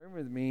Turn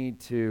with me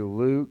to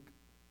Luke,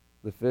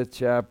 the 5th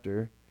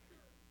chapter.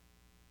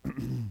 Is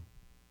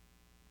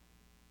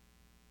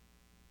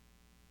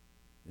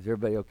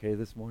everybody okay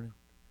this morning?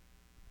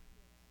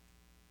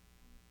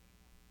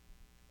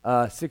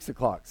 6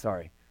 o'clock,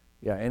 sorry.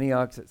 Yeah,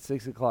 Antioch's at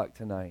 6 o'clock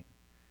tonight.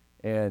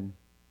 And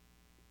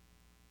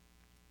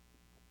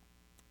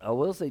I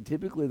will say,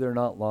 typically they're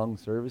not long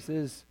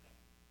services.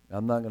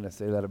 I'm not going to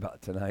say that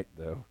about tonight,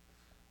 though.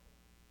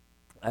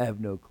 I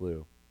have no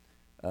clue.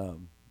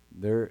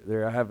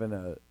 They're having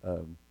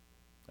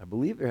I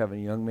believe they're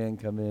having a young man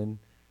come in,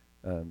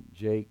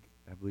 Jake.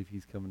 I believe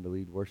he's coming to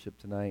lead worship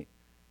tonight,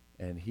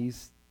 and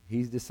he's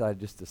decided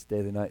just to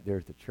stay the night there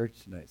at the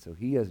church tonight, so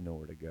he has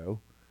nowhere to go.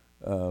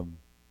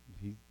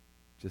 He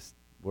just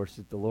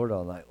worshiped the Lord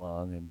all night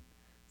long, and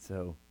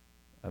so,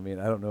 I mean,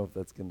 I don't know if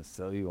that's going to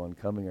sell you on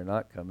coming or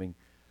not coming.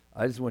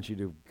 I just want you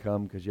to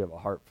come because you have a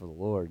heart for the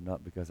Lord,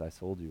 not because I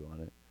sold you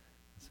on it.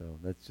 So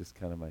that's just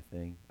kind of my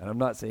thing. And I'm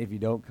not saying if you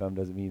don't come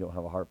doesn't mean you don't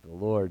have a heart for the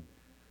Lord,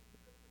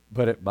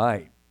 but it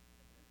might.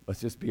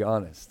 Let's just be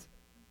honest.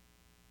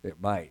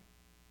 It might.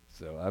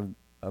 So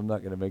I'm not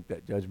going to make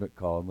that judgment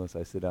call unless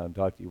I sit down and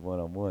talk to you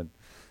one-on-one.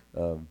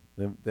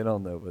 Then I'll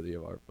know whether you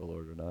have a heart for the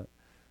Lord or not.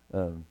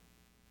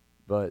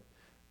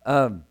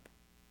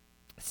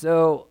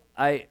 So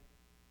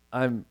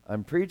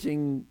I'm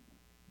preaching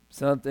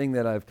something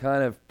that I've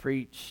kind of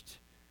preached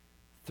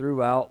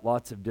throughout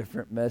lots of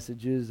different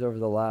messages over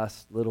the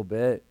last little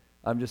bit.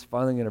 I'm just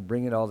finally going to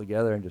bring it all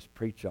together and just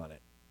preach on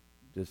it,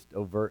 just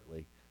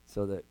overtly,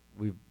 so that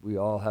we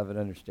all have an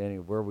understanding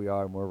of where we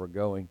are and where we're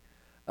going.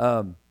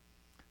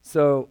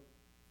 So,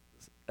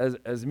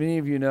 as many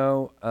of you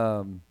know,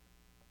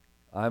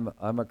 I'm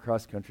a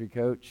cross country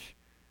coach.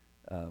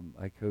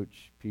 I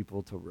coach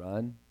people to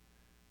run,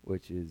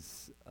 which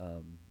is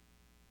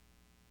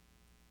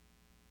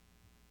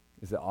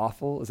it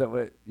awful? Is that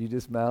what you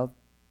just mouthed?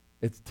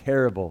 It's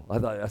terrible. I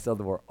thought I said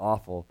the word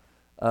awful.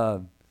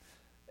 And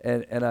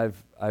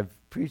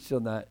I've preached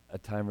on that a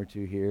time or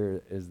two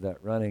here, is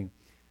that running.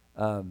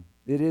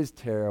 It is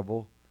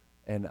terrible,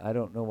 and I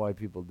don't know why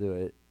people do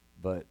it,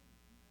 but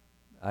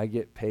I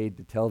get paid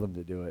to tell them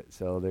to do it,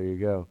 so there you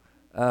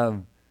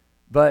go.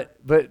 But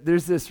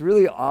there's this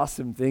really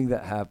awesome thing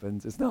that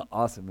happens. It's not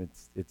awesome,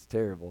 it's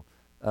terrible.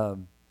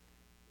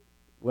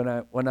 When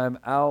I'm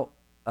out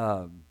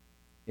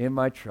in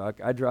my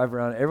truck, I drive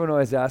around. Everyone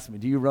always asks me,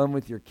 "Do you run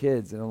with your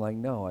kids?" And I'm like,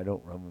 "No, I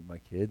don't run with my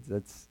kids.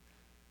 That's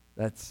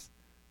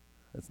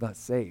not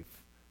safe."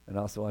 And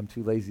also, I'm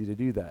too lazy to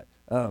do that.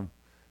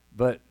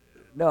 But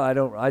no, I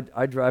don't.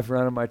 I drive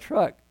around in my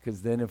truck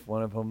because then if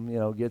one of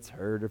them, gets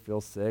hurt or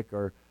feels sick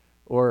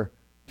or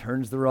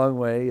turns the wrong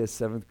way, as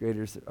 7th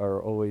graders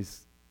are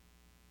always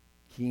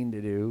keen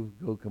to do,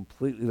 go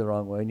completely the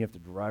wrong way, and you have to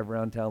drive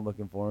around town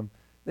looking for them.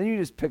 Then you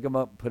just pick them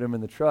up and put them in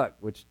the truck,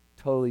 which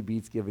totally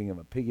beats giving them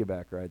a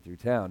piggyback ride through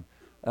town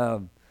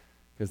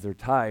because they're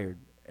tired.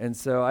 And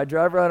so I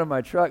drive around in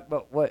my truck,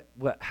 but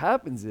what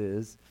happens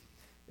is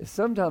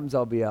sometimes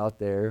I'll be out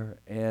there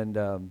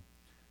and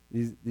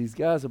these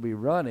guys will be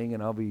running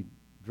and I'll be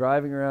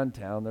driving around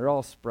town. They're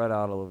all spread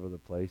out all over the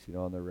place,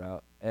 on their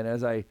route. And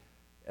as I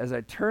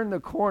turn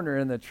the corner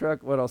in the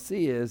truck, what I'll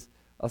see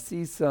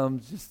some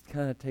just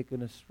kind of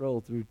taking a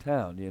stroll through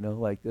town,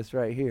 like this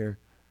right here,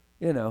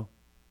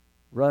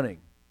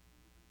 running.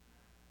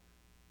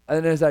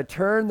 And as I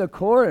turn the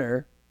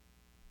corner,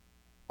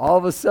 all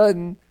of a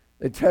sudden,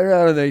 they turn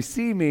around and they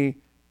see me,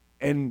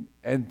 and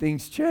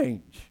things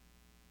change.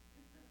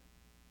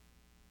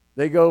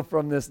 They go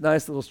from this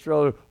nice little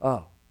stroller,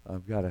 "Oh,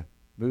 I've got to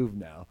move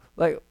now."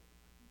 Like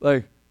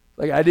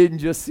I didn't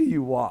just see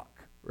you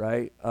walk,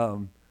 right?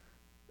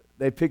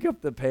 They pick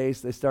up the pace,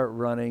 they start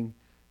running,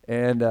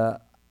 and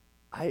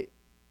I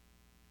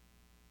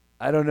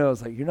don't know.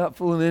 It's like, you're not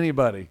fooling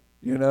anybody,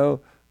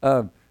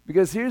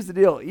 because here's the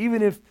deal.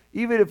 Even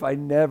if I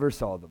never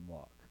saw them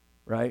walk,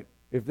 right?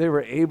 If they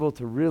were able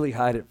to really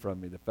hide it from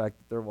me, the fact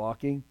that they're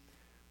walking,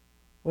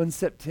 when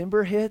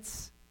September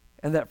hits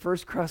and that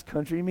first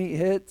cross-country meet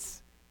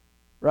hits,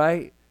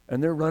 right,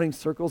 and they're running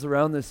circles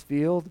around this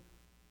field,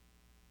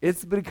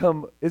 it's going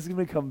to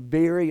become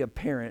very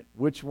apparent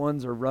which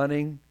ones are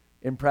running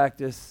in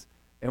practice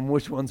and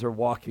which ones are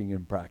walking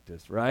in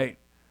practice, right?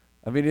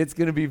 I mean, it's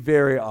going to be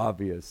very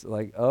obvious.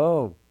 Like,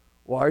 "Oh,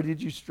 why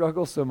did you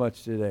struggle so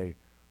much today?"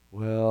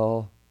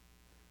 "Well,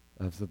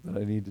 I have something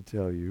I need to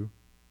tell you.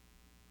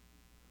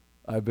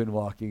 I've been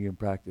walking in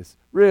practice."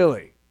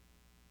 "Really?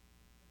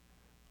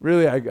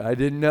 Really, I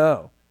didn't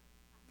know.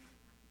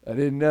 I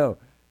didn't know."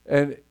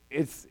 And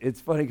it's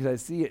funny because I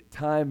see it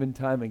time and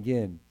time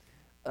again.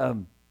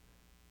 And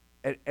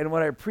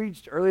when I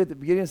preached early at the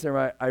beginning of the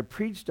sermon, I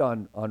preached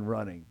on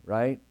running,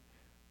 right?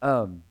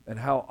 And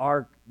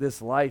how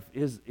this life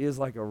is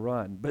like a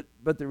run.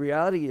 But the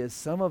reality is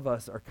some of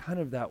us are kind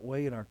of that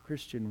way in our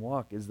Christian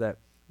walk, is that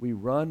we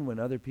run when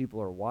other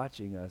people are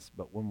watching us,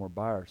 but when we're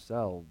by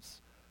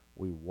ourselves,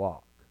 we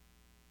walk.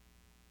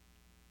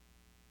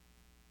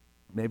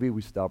 Maybe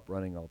we stop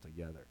running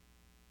altogether.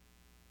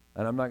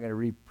 And I'm not going to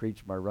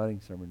re-preach my running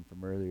sermon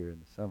from earlier in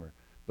the summer,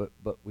 but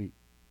we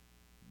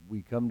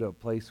we come to a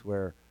place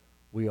where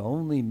we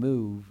only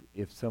move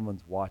if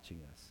someone's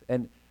watching us.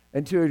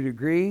 And to a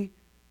degree,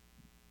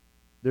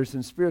 there's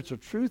some spiritual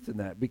truth in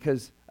that,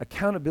 because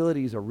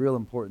accountability is a real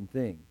important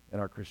thing in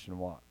our Christian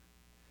walk.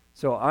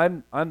 So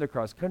I'm the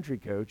cross-country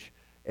coach,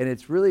 and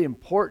it's really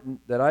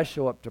important that I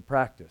show up to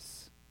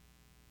practice.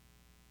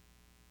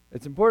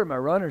 It's important my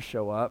runners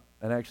show up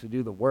and actually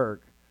do the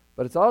work,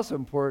 but it's also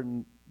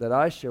important that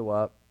I show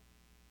up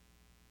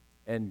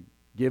and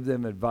give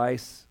them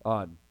advice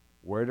on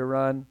where to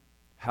run,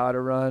 how to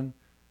run,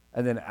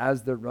 and then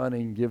as they're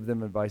running, give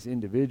them advice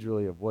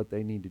individually of what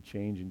they need to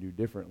change and do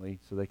differently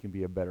so they can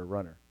be a better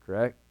runner,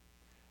 correct?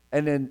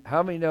 And then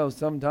how many know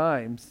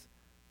sometimes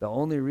the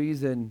only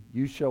reason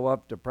you show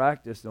up to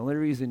practice, the only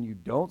reason you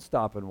don't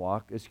stop and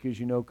walk is because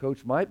you know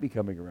Coach might be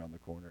coming around the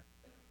corner.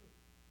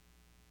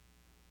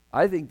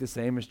 I think the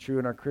same is true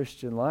in our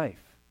Christian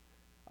life.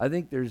 I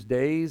think there's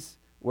days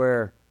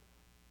where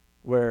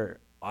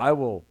I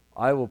will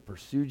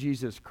pursue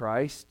Jesus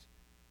Christ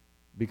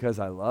because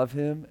I love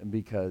him and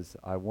because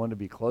I want to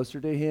be closer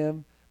to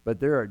him, but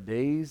there are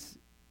days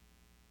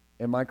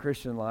in my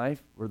Christian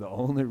life where the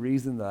only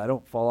reason that I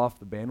don't fall off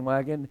the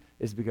bandwagon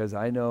is because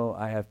I know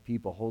I have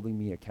people holding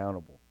me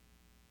accountable.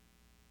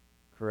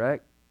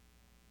 Correct?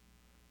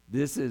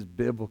 This is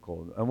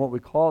biblical. And what we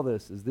call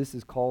this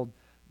is called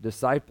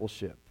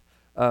discipleship.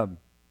 In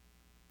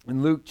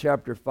Luke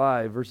chapter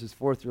 5, verses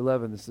 4 through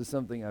 11, this is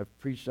something I've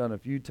preached on a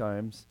few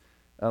times.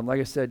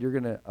 Like I said,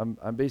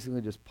 I'm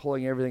basically just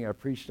pulling everything I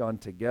preached on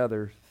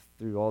together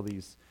through all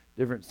these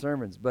different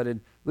sermons. But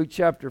in Luke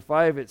chapter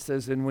 5, it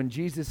says, "And when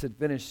Jesus had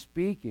finished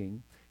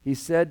speaking, he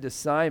said to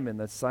Simon,"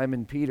 that's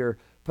Simon Peter,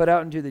 "Put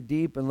out into the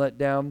deep and let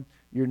down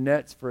your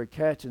nets for a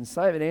catch. And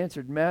Simon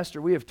answered,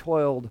 Master, we have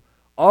toiled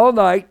all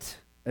night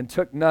and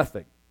took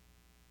nothing."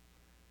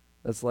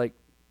 That's like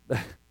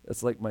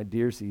my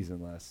deer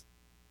season last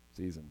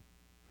season.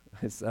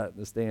 I sat in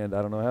the stand,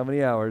 I don't know how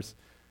many hours,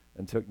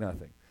 and took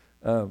nothing.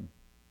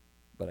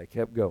 But I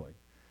kept going.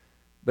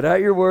 "But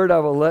at your word I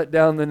will let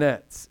down the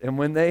nets." And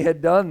when they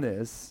had done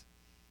this,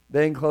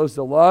 they enclosed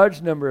a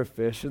large number of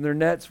fish, and their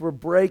nets were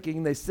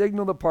breaking. They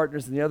signaled the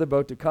partners in the other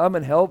boat to come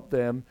and help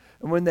them.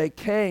 And when they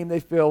came, they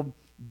filled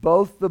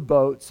both the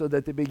boats so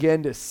that they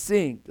began to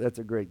sink. That's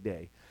a great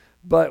day.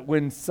 But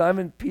when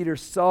Simon Peter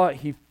saw it,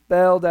 he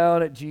fell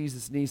down at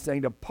Jesus' knees,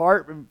 saying,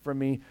 "Depart from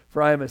me,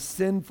 for I am a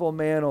sinful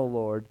man, O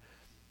Lord."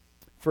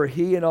 For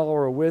he and all who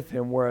were with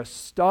him were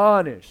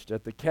astonished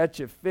at the catch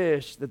of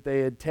fish that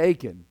they had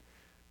taken.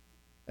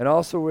 And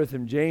also with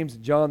him James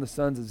and John, the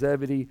sons of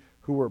Zebedee,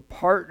 who were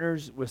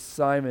partners with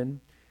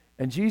Simon.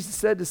 And Jesus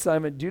said to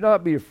Simon, "Do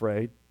not be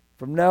afraid.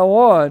 From now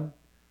on,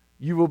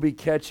 you will be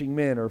catching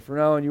men," or from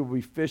now on, you will be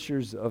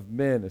fishers of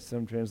men, as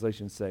some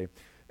translations say.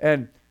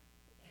 And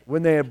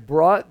when they had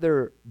brought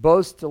their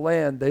boats to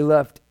land, they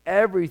left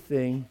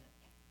everything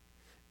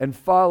and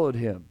followed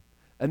him.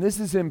 And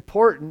this is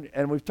important,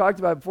 and we've talked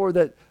about before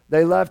that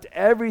they left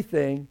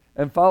everything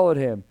and followed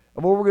him.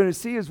 And what we're going to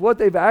see is what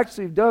they've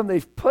actually done.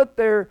 They've put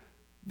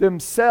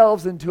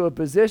themselves into a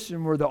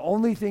position where the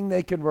only thing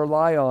they can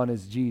rely on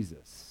is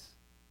Jesus.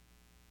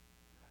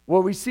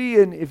 What we see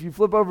if you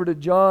flip over to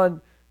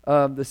John,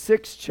 the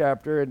 6th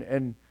chapter,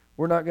 and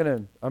we're not going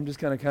to, I'm just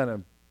going to kind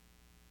of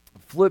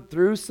flip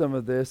through some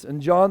of this. In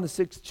John, the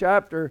 6th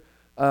chapter,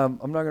 I'm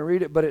not going to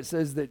read it, but it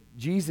says that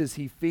Jesus,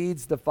 he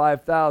feeds the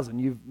 5,000.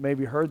 You've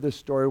maybe heard this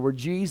story where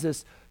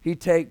Jesus, he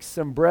takes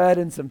some bread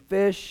and some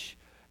fish,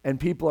 and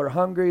people are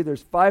hungry.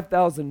 There's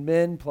 5,000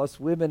 men plus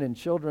women and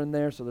children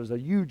there, so there's a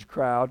huge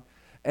crowd.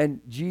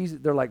 And Jesus,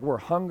 they're like, "We're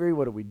hungry.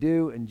 What do we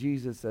do?" And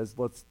Jesus says,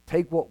 "Let's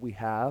take what we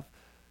have."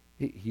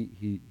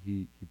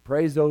 He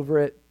prays over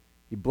it.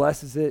 He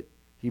blesses it.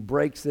 He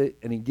breaks it,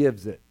 and he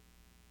gives it.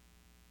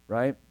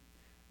 Right?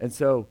 And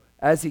so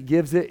as he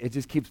gives it, it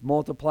just keeps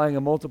multiplying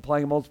and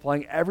multiplying and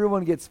multiplying.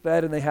 Everyone gets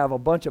fed, and they have a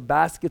bunch of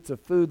baskets of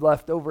food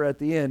left over at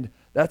the end.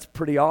 That's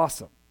pretty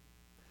awesome.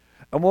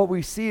 And what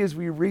we see as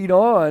we read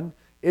on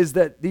is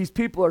that these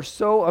people are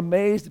so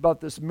amazed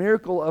about this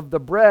miracle of the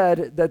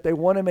bread that they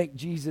want to make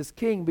Jesus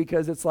king,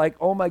 because it's like,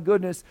 oh my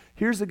goodness,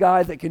 here's a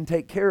guy that can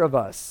take care of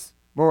us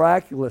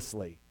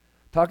miraculously.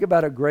 Talk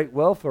about a great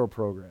welfare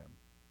program,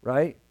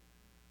 right?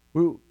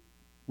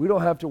 We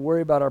don't have to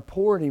worry about our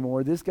poor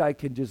anymore. This guy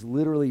can just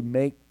literally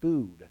make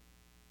food.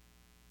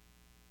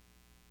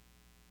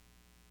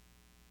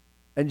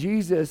 And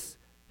Jesus,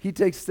 he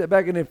takes a step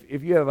back, and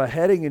if you have a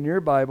heading in your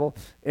Bible,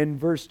 in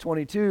verse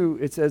 22,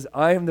 it says,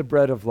 "I am the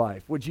bread of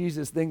life." What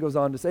Jesus then goes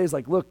on to say is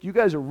like, look, you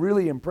guys are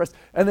really impressed.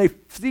 And they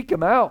seek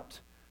him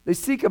out. They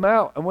seek him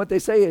out. And what they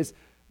say is,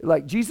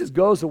 like, Jesus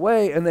goes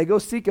away, and they go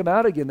seek him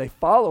out again. They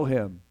follow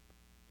him.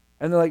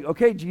 And they're like,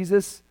 "Okay,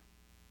 Jesus,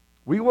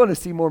 we want to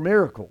see more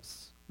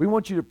miracles. We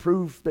want you to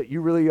prove that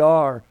you really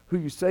are who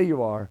you say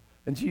you are."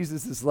 And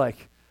Jesus is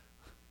like,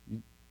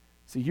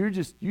 "So you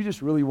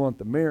just really want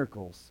the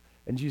miracles."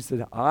 And Jesus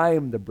said, "I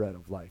am the bread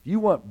of life. You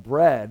want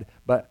bread,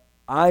 but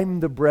I'm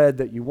the bread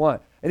that you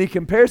want." And he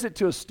compares it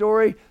to a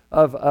story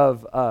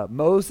of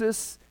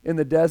Moses in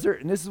the desert.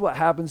 And this is what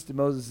happens to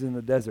Moses in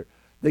the desert.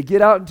 They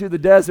get out into the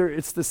desert.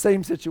 It's the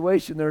same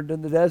situation. They're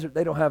in the desert.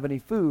 They don't have any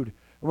food.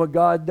 And what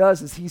God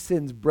does is he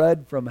sends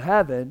bread from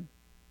heaven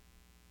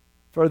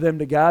for them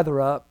to gather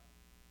up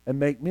and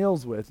make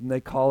meals with. And they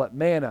call it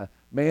manna.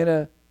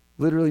 Manna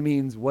literally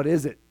means, what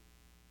is it?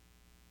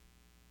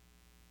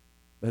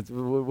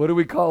 What do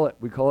we call it?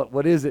 We call it,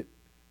 what is it?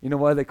 You know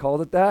why they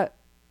called it that?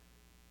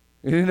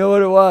 You didn't know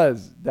what it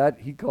was. That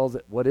he calls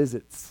it, what is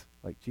it's,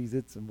 like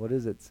Cheez-Its and what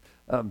is it's.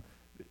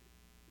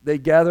 They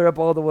gather up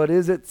all the what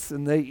is it's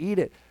and they eat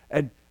it.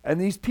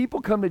 And these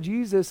people come to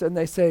Jesus and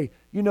they say,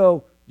 you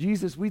know,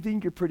 Jesus, we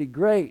think you're pretty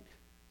great.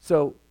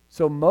 So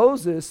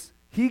Moses,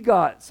 he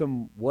got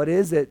some what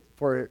is it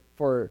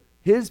for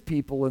his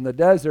people in the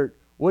desert.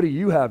 What do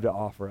you have to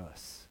offer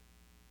us?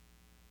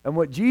 And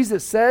what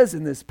Jesus says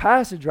in this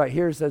passage right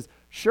here says,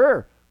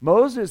 sure,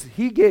 Moses,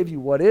 he gave you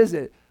what is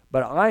it,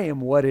 but I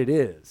am what it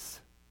is.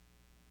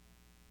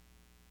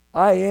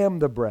 I am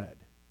the bread.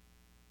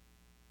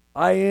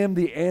 I am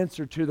the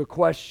answer to the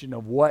question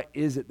of what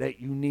is it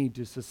that you need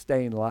to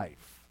sustain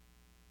life.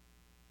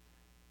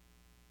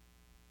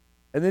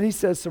 And then he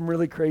says some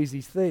really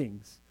crazy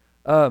things.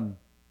 He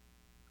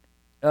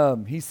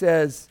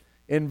says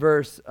in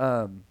verse,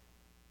 let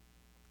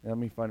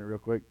me find it real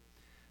quick.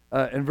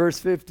 In verse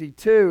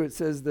 52, it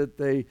says that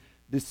they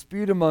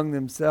dispute among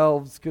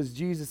themselves, because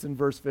Jesus in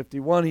verse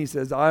 51, he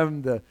says,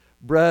 I'm the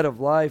bread of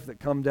life that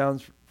come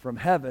down from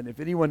heaven. If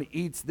anyone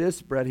eats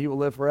this bread, he will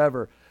live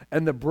forever.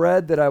 And the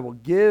bread that I will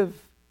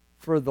give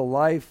for the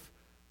life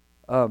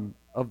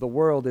of the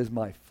world is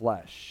my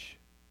flesh.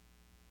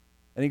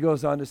 And he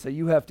goes on to say,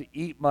 you have to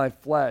eat my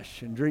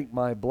flesh and drink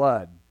my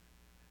blood.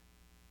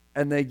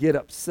 And they get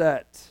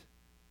upset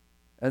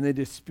and they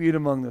dispute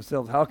among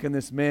themselves. How can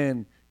this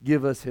man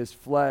give us his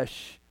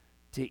flesh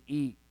to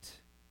eat?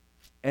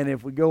 And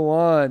if we go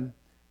on,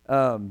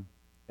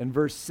 in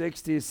verse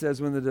 60, it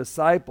says, when the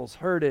disciples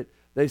heard it,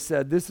 they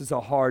said, this is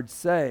a hard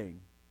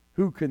saying.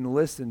 Who can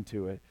listen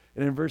to it?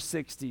 And in verse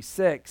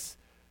 66,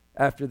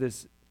 after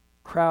this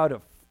crowd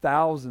of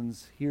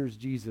thousands hears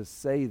Jesus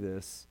say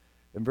this,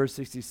 in verse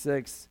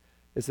 66,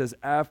 it says,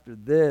 after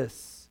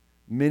this,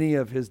 many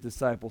of his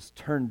disciples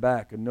turned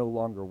back and no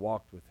longer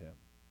walked with him.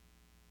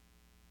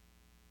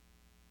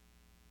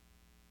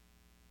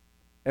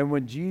 And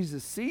when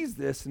Jesus sees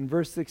this, in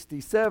verse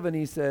 67,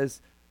 he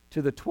says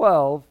to the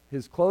 12,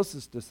 his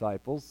closest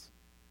disciples,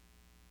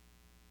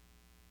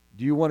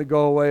 do you want to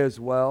go away as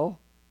well?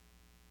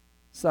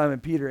 Simon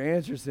Peter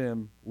answers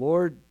him,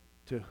 Lord,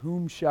 to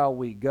whom shall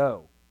we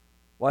go?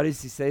 Why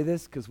does he say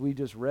this? Because we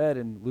just read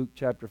in Luke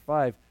chapter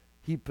 5,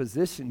 he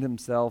positioned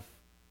himself.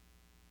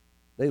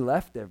 They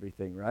left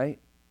everything, right?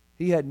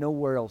 He had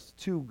nowhere else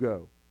to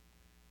go.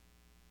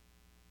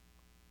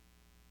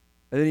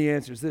 And then he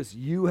answers this,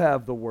 you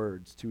have the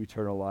words to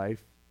eternal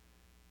life,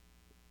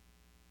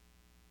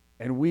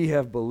 and we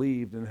have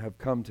believed and have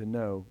come to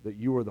know that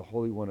you are the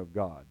Holy One of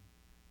God.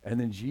 And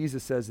then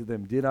Jesus says to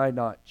them, did I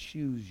not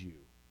choose you?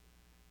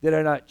 Did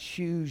I not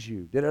choose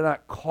you? Did I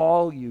not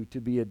call you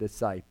to be a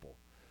disciple?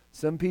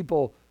 Some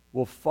people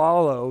will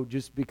follow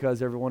just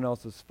because everyone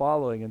else is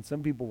following, and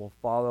some people will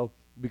follow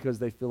because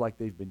they feel like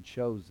they've been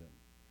chosen.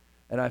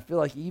 And I feel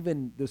like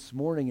even this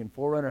morning in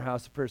Forerunner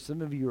House of Prayer,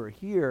 some of you are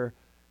here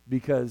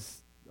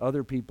because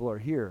other people are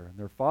here and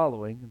they're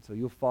following, and so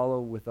you'll follow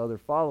with other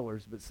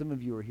followers, but some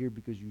of you are here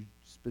because you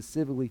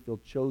specifically feel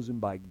chosen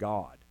by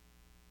God.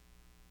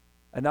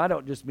 And I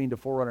don't just mean to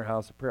Forerunner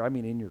House of Prayer, I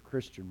mean in your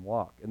Christian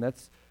walk. And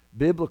that's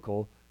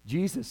biblical.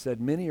 Jesus said,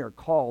 many are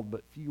called,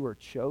 but few are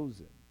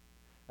chosen.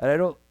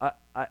 And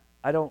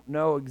I don't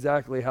know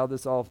exactly how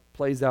this all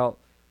plays out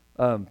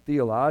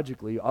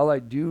theologically. All I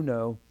do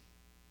know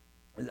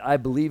is I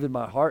believe in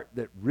my heart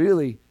that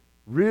really,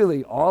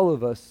 really all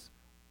of us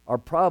are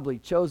probably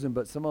chosen,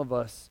 but some of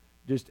us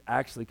just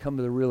actually come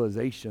to the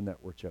realization that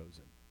we're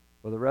chosen.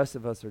 Well, the rest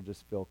of us are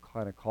just feel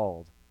kind of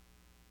called.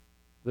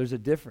 There's a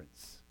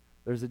difference.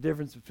 There's a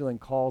difference between feeling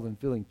called and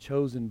feeling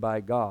chosen by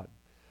God.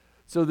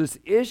 So this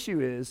issue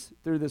is,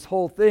 through this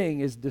whole thing,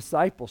 is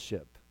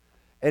discipleship.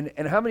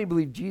 And how many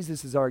believe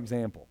Jesus is our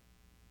example?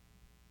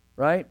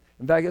 Right?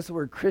 In fact, that's the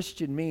word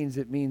Christian means.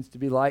 It means to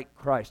be like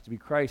Christ, to be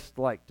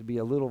Christ-like, to be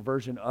a little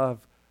version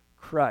of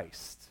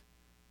Christ.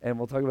 And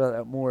we'll talk about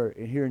that more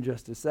here in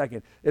just a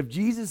second. If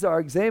Jesus is our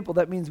example,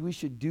 that means we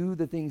should do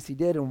the things he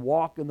did and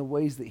walk in the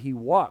ways that he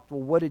walked.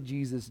 Well, what did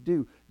Jesus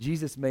do?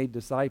 Jesus made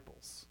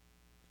disciples.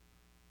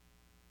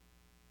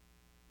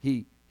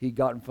 He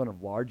got in front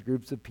of large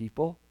groups of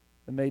people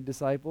and made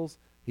disciples.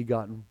 He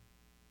got in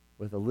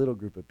with a little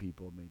group of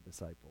people and made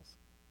disciples.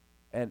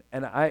 And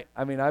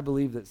I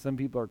believe that some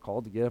people are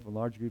called to get up in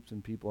large groups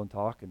and people and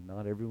talk, and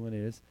not everyone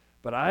is.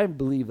 But I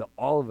believe that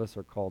all of us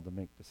are called to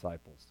make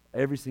disciples.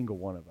 Every single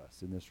one of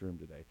us in this room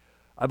today.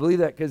 I believe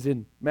that because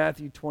in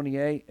Matthew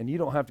 28, and you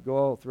don't have to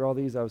go through all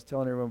these. I was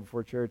telling everyone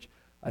before church,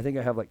 I think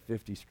I have like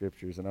 50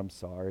 scriptures, and I'm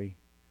sorry.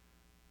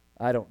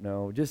 I don't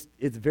know. Just,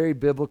 it's very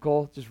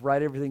biblical. Just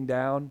write everything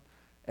down,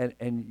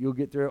 and you'll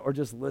get through it. Or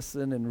just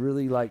listen and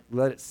really like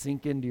let it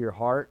sink into your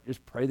heart.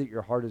 Just pray that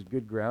your heart is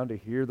good ground to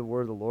hear the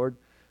word of the Lord.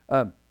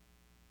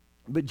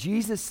 But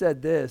Jesus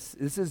said this.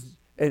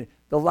 And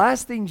the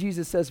last thing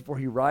Jesus says before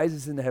he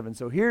rises into heaven.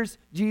 So here's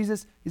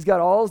Jesus. He's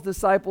got all his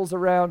disciples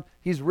around.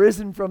 He's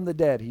risen from the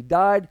dead. He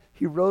died.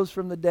 He rose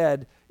from the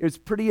dead. It's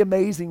pretty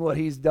amazing what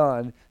he's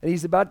done. And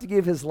he's about to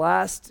give his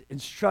last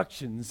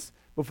instructions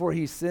before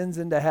he sends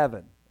into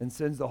heaven and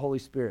sends the Holy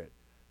Spirit.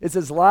 It's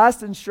his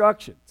last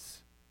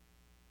instructions.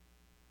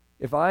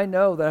 If I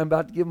know that I'm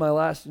about to give my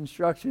last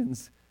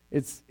instructions,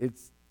 it's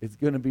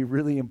going to be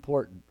really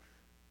important,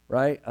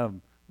 right?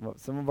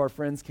 Some of our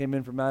friends came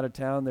in from out of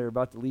town. They were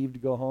about to leave to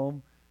go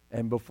home.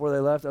 And before they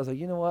left, I was like,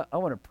 you know what? I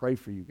want to pray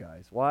for you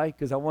guys. Why?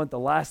 Because I want the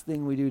last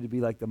thing we do to be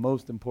like the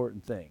most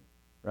important thing,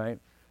 right?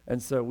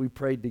 And so we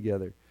prayed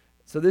together.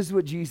 So this is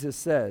what Jesus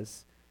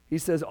says. He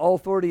says, all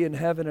authority in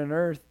heaven and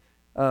earth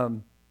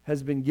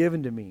has been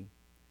given to me.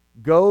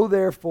 Go,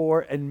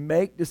 therefore, and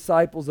make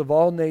disciples of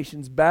all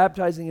nations,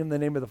 baptizing them in the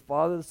name of the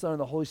Father, the Son,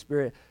 and the Holy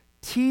Spirit,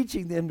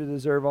 teaching them to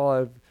observe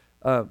all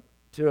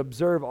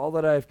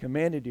that I have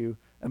commanded you.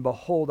 And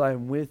behold, I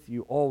am with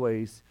you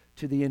always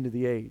to the end of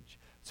the age.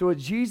 So what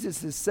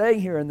Jesus is saying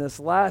here in this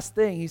last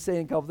thing, he's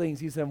saying a couple things.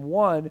 He's saying,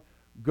 one,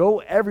 go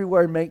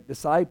everywhere and make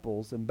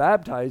disciples and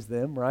baptize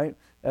them, right,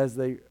 as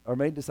they are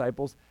made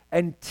disciples,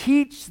 and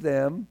teach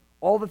them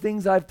all the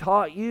things I've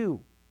taught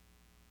you.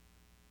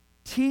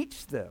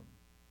 Teach them.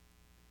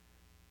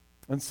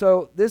 And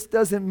so this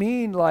doesn't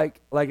mean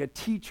like a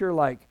teacher,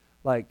 like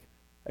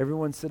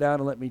everyone sit down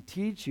and let me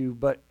teach you,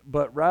 but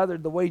rather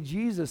the way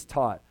Jesus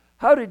taught.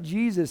 How did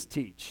Jesus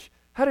teach?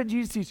 How did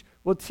Jesus teach?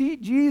 Well,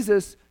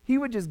 Jesus, he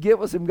would just get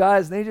with some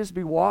guys and they'd just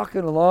be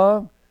walking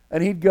along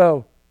and he'd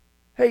go,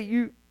 hey,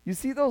 you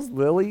see those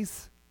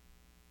lilies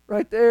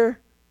right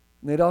there?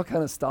 And they'd all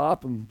kind of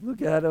stop and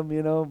look at them,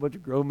 a bunch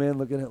of grown men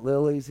looking at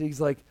lilies.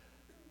 He's like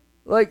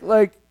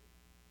they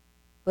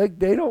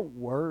don't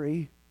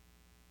worry.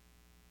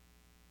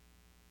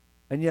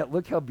 And yet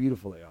look how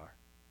beautiful they are.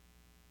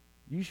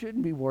 You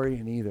shouldn't be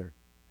worrying either.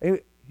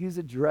 He's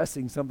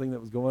addressing something that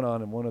was going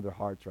on in one of their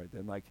hearts right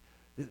then. Like,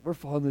 we're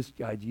following this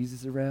guy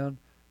Jesus around.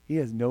 He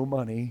has no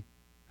money.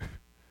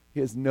 He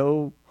has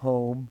no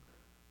home.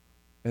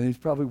 And he's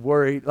probably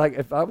worried. Like,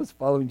 if I was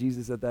following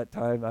Jesus at that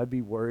time, I'd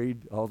be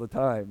worried all the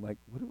time. Like,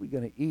 what are we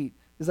going to eat?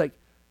 He's like,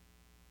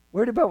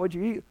 worried about what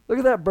you eat? Look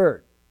at that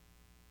bird.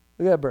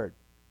 Look at that bird.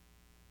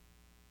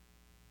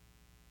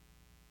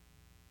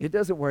 It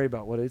doesn't worry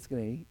about what it's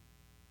going to eat.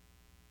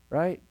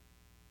 Right?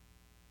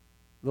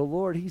 The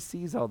Lord, he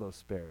sees all those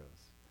sparrows.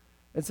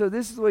 And so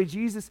this is the way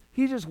Jesus,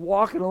 he's just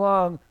walking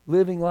along,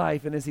 living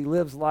life, and as he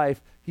lives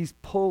life, he's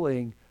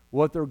pulling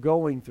what they're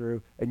going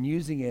through and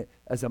using it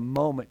as a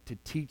moment to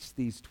teach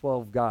these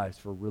 12 guys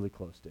who are really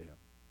close to him.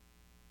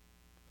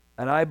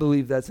 And I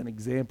believe that's an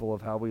example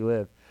of how we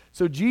live.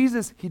 So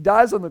Jesus, he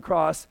dies on the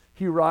cross,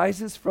 he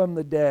rises from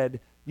the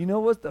dead. You know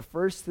what the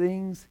first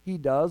things he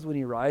does when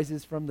he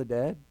rises from the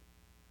dead?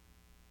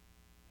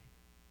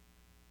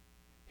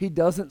 He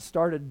doesn't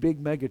start a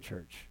big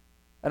megachurch.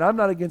 And I'm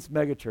not against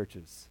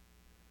megachurches.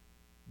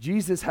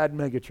 Jesus had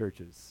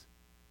megachurches,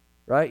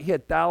 right? He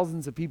had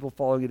thousands of people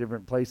following at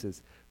different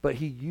places. But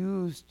he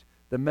used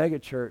the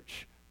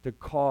megachurch to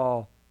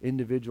call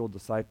individual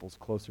disciples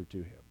closer to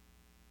him.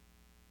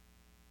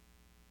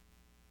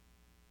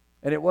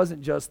 And it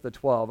wasn't just the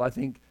 12.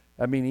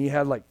 He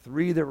had like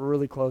 3 that were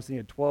really close, and he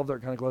had 12 that were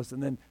kind of close.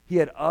 And then he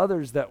had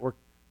others that were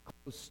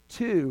close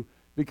too,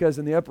 because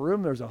in the upper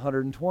room there was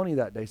 120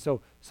 that day.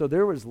 So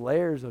there was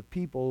layers of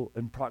people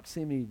in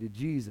proximity to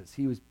Jesus.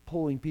 He was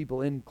pulling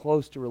people in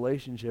close to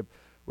relationship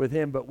with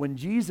him. But when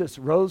Jesus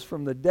rose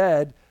from the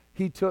dead,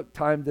 he took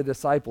time to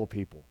disciple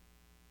people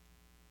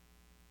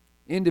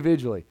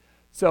individually.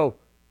 So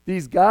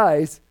these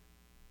guys,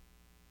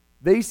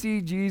 they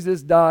see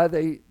Jesus die.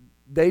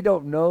 They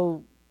don't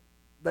know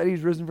that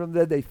he's risen from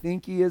the dead. They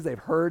think he is. They've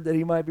heard that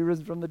he might be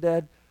risen from the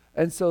dead.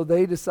 And so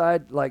they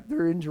decide, like,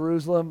 they're in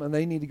Jerusalem and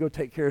they need to go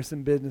take care of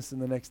some business in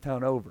the next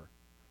town over.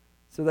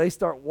 So they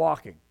start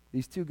walking,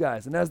 these 2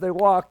 guys. And as they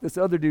walk, this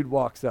other dude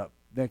walks up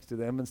next to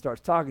them and starts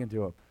talking to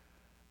them.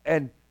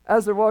 And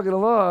as they're walking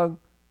along,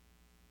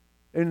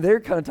 and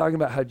they're kind of talking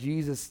about how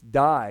Jesus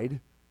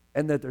died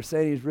and that they're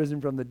saying he's risen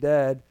from the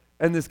dead.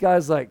 And this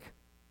guy's like,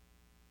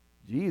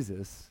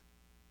 Jesus?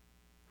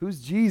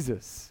 Who's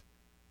Jesus?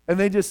 And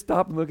they just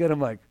stop and look at him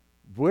like,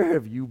 where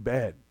have you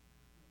been?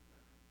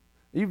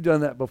 You've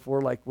done that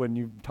before, like when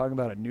you're talking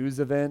about a news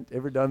event.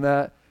 Ever done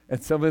that?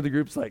 And some of the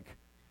group's like,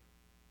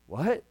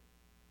 what?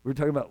 We were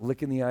talking about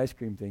licking the ice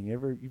cream thing.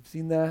 You've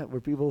seen that?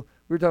 We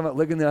were talking about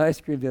licking the ice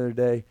cream the other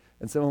day,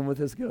 and someone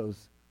with us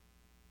goes,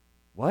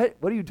 what?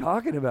 What are you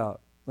talking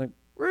about? Like,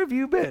 where have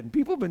you been?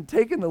 People have been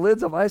taking the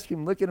lids off ice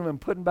cream, licking them, and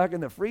putting back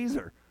in the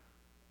freezer.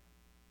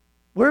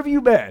 Where have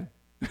you been?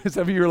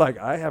 Some of you are like,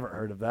 I haven't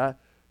heard of that.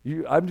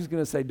 I'm just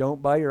going to say,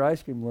 don't buy your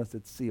ice cream unless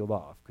it's sealed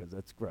off, because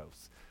that's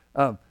gross.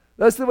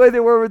 That's the way they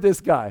were with this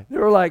guy. They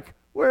were like,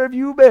 where have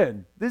you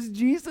been? This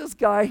Jesus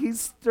guy, he's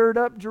stirred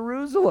up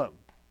Jerusalem.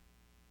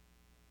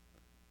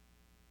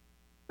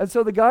 And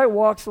so the guy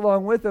walks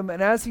along with him,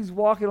 and as he's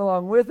walking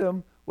along with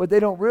him, what they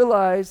don't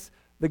realize,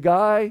 The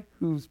guy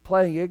who's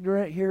playing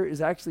ignorant here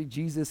is actually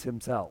Jesus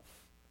himself.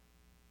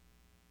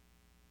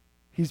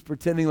 He's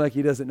pretending like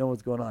he doesn't know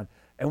what's going on.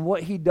 And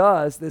what he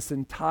does, this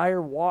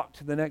entire walk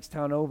to the next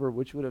town over,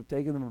 which would have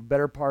taken them a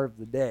better part of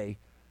the day,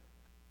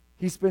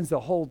 he spends the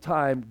whole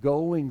time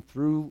going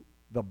through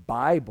the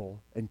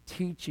Bible and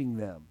teaching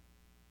them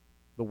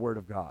the Word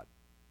of God.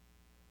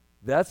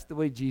 That's the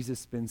way Jesus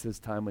spends his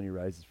time when he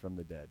rises from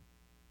the dead.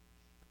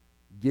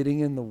 Getting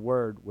in the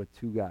Word with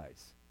two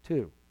guys.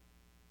 Two.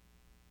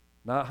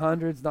 Not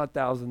hundreds, not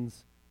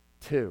thousands.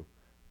 Two.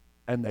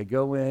 And they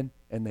go in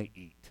and they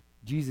eat.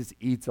 Jesus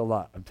eats a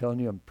lot. I'm telling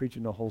you, I'm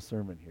preaching a whole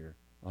sermon here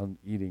on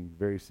eating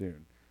very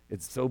soon.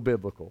 It's so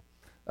biblical.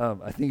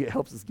 I think it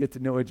helps us get to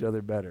know each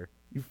other better.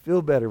 You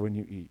feel better when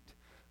you eat.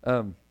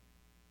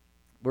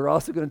 We're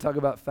also going to talk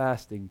about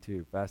fasting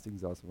too. Fasting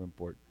is also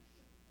important.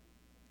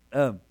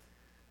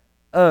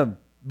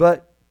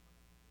 But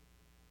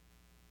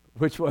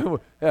which one?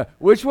 Yeah,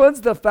 which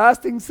one's the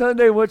fasting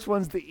Sunday? Which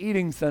one's the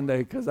eating Sunday?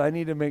 Because I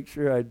need to make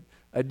sure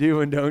I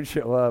do and don't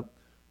show up.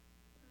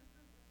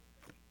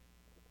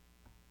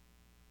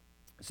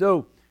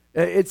 So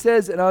it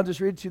says, and I'll just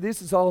read to you.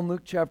 This is all in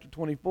Luke chapter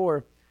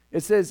 24.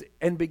 It says,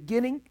 and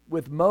beginning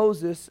with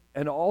Moses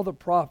and all the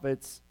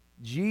prophets,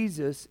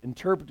 Jesus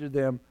interpreted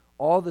them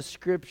all the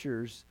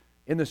scriptures,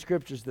 in the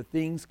scriptures, the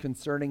things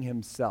concerning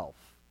himself.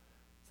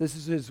 This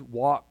is his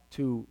walk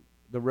to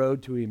the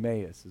road to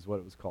Emmaus, is what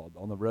it was called,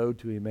 on the road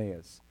to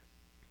Emmaus.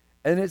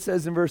 And it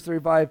says in verse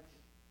 35,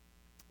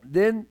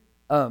 then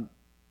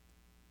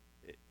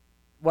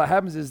what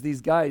happens is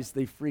these guys,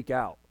 they freak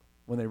out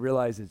when they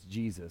realize it's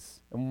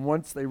Jesus. And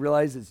once they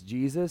realize it's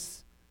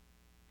Jesus,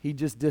 he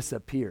just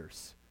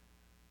disappears.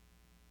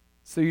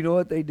 So you know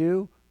what they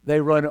do?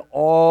 They run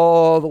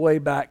all the way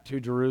back to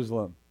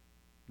Jerusalem.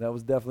 That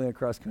was definitely a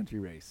cross-country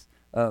race.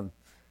 And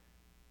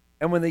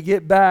when they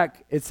get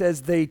back, it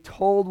says they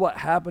told what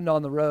happened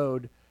on the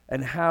road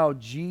and how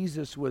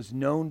Jesus was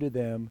known to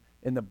them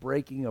in the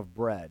breaking of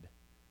bread,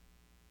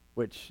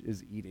 which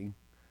is eating.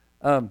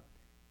 And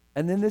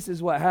then this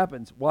is what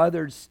happens. While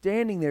they're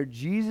standing there,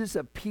 Jesus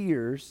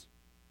appears.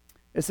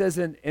 It says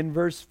in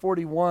verse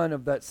 41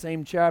 of that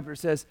same chapter, it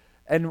says,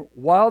 and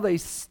while they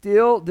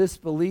still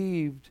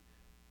disbelieved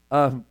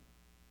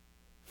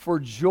for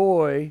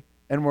joy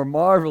and were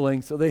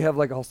marveling, so they have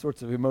like all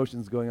sorts of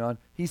emotions going on,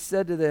 he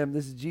said to them,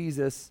 this is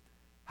Jesus,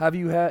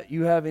 you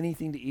have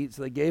anything to eat?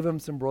 So they gave him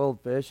some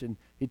broiled fish, and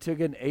he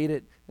took it and ate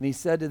it, and he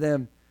said to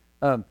them,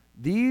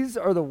 these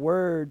are the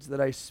words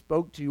that I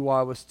spoke to you while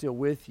I was still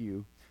with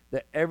you,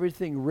 that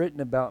everything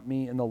written about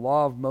me in the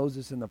law of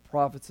Moses and the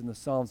prophets and the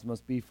Psalms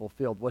must be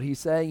fulfilled. What he's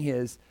saying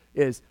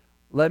is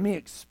let me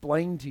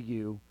explain to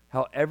you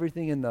how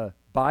everything in the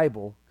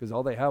Bible, because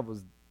all they have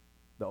was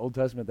the Old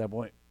Testament at that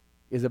point,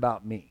 is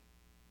about me.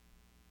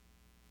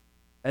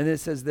 And it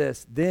says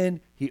this,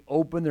 then he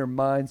opened their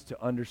minds to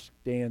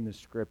understand the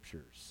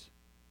scriptures.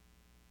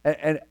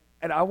 And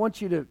I want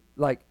you to,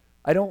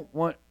 I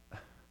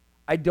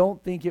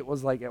don't think it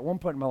was like, at one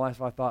point in my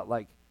life I thought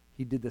like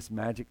he did this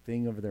magic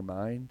thing over their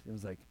mind. It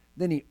was like,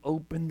 then he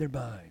opened their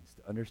minds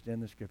to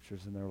understand the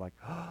scriptures, and they're like,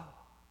 oh.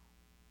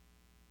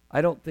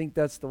 I don't think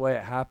that's the way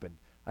it happened.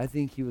 I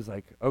think he was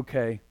like,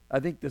 okay. I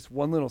think this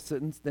one little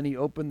sentence, then he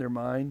opened their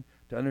mind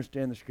to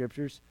understand the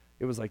scriptures.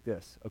 It was like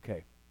this,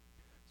 okay.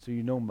 So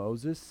you know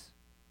Moses?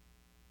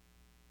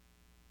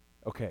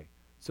 Okay,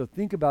 so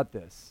think about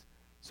this.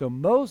 So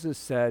Moses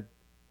said,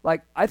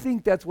 I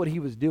think that's what he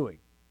was doing.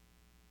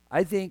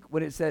 I think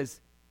when it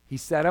says he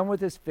sat down with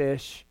his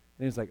fish,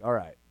 and he was like, all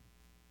right,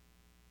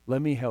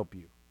 let me help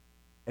you.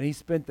 And he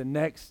spent the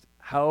next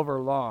however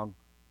long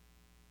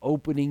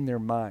opening their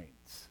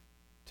minds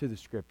to the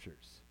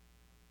scriptures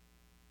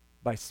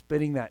by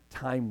spending that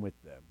time with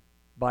them,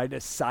 by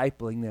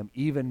discipling them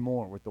even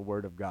more with the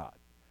Word of God.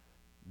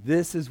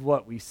 This is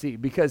what we see.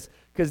 Because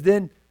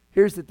then,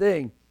 here's the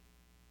thing,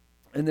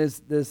 and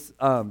this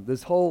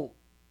whole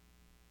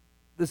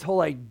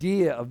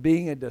idea of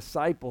being a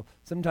disciple,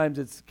 sometimes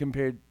it's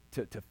compared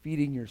to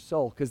feeding your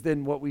soul, because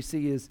then what we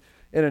see is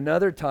in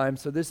another time,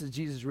 so this is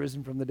Jesus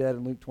risen from the dead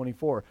in Luke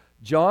 24.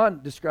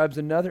 John describes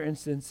another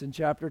instance in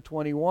chapter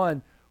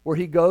 21 where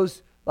he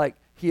goes,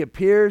 he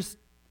appears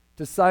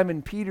to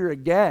Simon Peter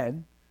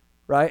again,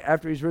 right,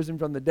 after he's risen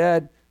from the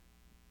dead,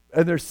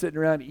 and they're sitting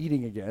around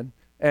eating again,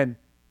 and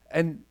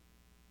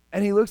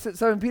he looks at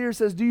Simon Peter and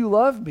says, do you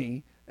love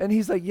me? And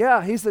he's like,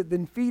 yeah. He's like,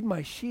 then feed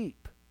my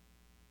sheep.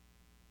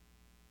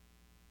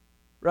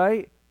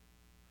 Right?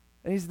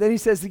 And then he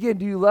says again,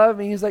 do you love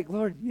me? He's like,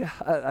 Lord, yeah,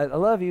 I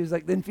love you. He's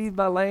like, then feed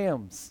my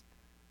lambs.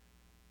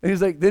 And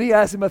he's like, then he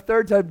asks him a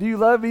third time, do you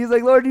love me? He's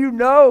like, Lord, you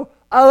know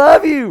I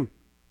love you.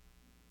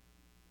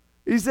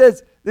 He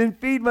says, then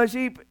feed my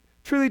sheep.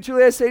 Truly,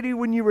 truly, I say to you,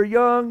 when you were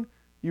young,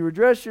 you were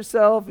dressed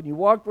yourself and you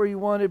walked where you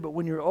wanted, but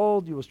when you're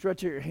old, you will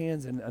stretch out your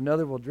hands and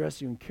another will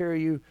dress you and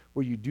carry you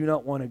where you do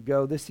not want to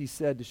go. This he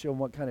said to show him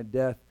what kind of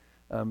death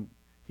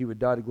he would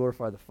die to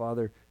glorify the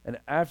Father. And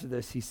after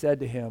this, he said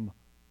to him,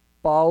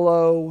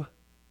 follow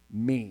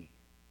me.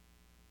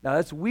 Now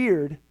that's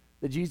weird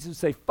that Jesus would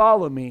say,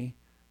 follow me,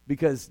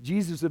 because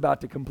Jesus is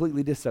about to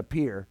completely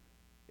disappear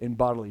in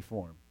bodily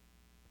form.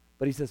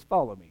 But he says,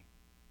 follow me.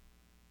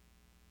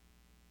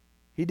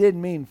 He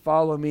didn't mean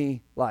follow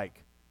me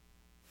like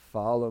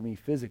follow me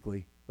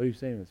physically. What he's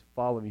saying is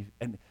follow me.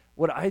 And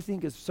what I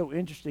think is so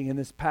interesting in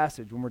this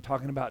passage when we're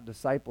talking about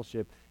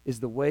discipleship is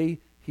the way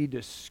he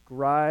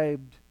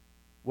described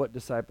what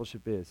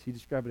discipleship is. He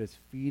described it as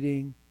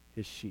feeding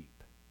his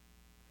sheep.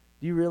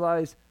 Do you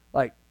realize,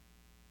 like,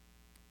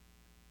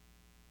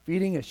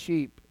 feeding a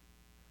sheep,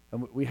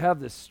 and we have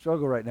this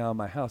struggle right now in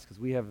my house because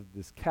we have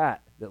this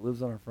cat that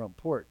lives on our front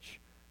porch,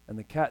 and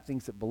the cat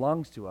thinks it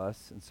belongs to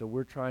us, and so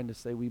we're trying to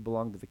say we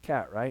belong to the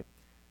cat, right?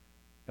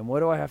 And what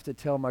do I have to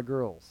tell my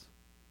girls?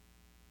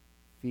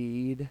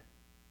 Feed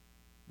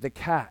the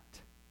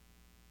cat.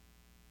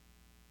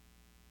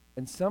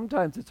 And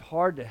sometimes it's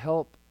hard to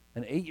help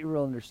an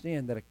 8-year-old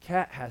understand that a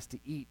cat has to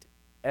eat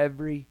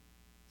every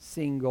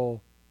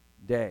single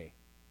day.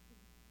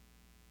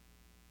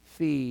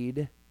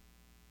 Feed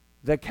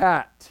the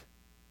cat.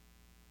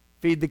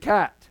 Feed the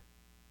cat.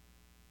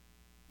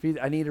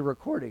 I need a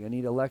recording. I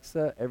need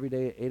Alexa every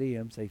day at 8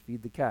 a.m. say,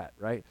 feed the cat,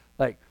 right?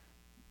 Like,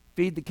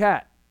 feed the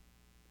cat.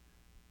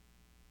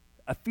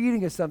 A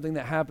feeding is something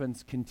that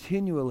happens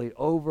continually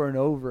over and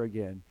over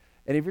again.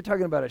 And if you're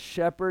talking about a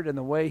shepherd and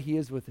the way he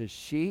is with his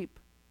sheep,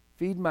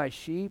 feed my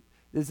sheep,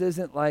 this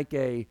isn't like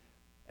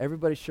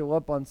everybody show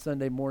up on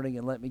Sunday morning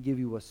and let me give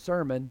you a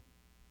sermon,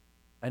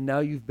 and now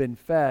you've been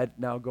fed,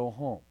 now go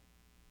home.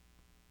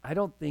 I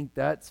don't think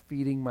that's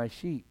feeding my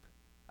sheep.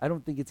 I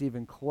don't think it's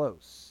even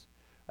close.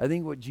 I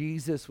think what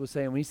Jesus was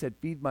saying when he said,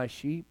 feed my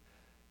sheep,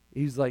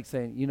 he's like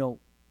saying,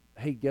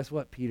 hey, guess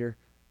what, Peter?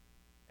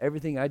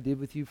 Everything I did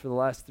with you for the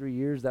last 3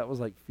 years, that was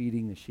like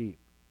feeding the sheep.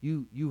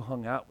 You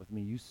hung out with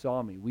me. You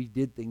saw me. We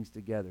did things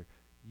together.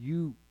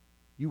 You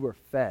were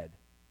fed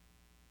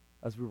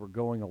as we were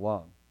going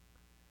along.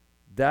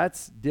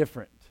 That's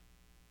different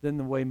than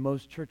the way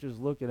most churches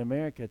look at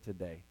America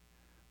today.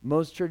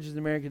 Most churches in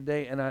America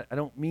today, and I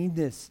don't mean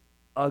this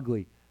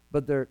ugly,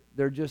 but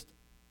they're just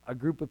a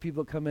group of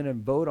people that come in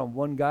and vote on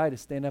one guy to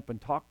stand up and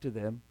talk to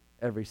them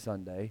every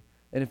Sunday.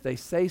 And if they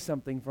say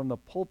something from the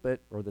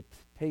pulpit or the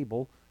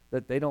table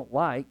that they don't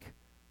like,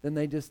 then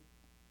they just,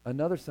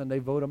 another Sunday,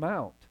 vote them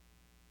out.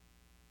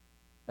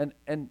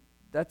 And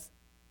that's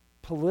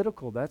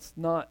political. That's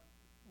not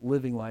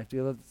living life.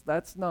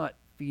 That's not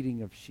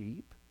feeding of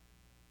sheep.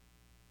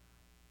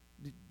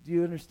 Do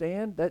you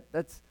understand?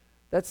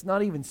 That's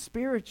not even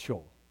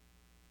spiritual.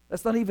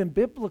 That's not even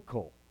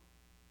biblical.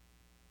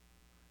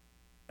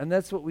 And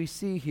that's what we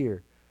see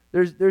here.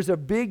 There's a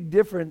big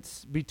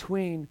difference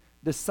between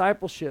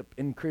discipleship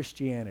and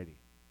Christianity.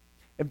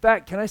 In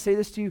fact, can I say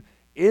this to you?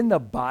 In the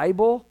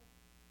Bible,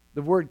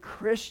 the word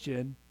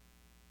Christian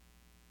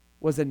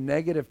was a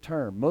negative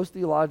term. Most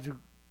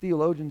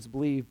theologians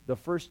believe the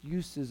first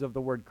uses of the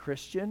word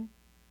Christian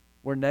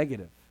were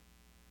negative.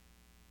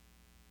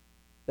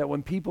 That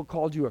when people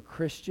called you a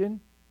Christian,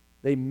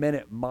 they meant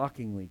it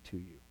mockingly to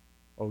you.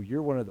 Oh,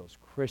 you're one of those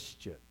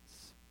Christians.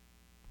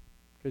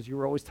 Because you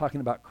were always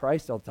talking about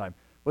Christ all the time.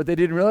 What they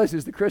didn't realize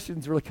is the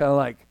Christians were kind of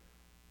like,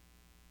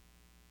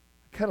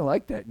 I kind of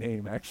like that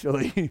name,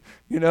 actually.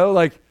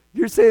 Like,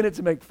 you're saying it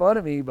to make fun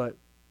of me, but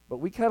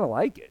we kind of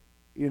like it,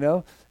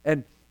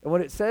 And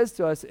when it says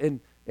to us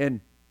in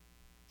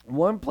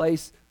one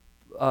place,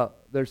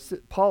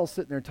 Paul's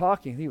sitting there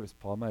talking. I think it was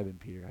Paul, might have been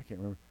Peter, I can't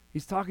remember.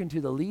 He's talking to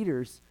the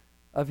leaders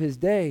of his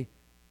day,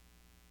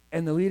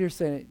 and the leader's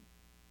saying,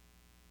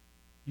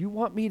 you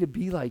want me to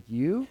be like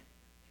you?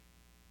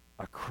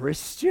 A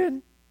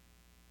Christian?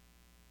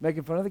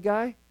 Making fun of the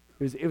guy?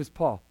 It was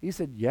Paul. He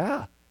said,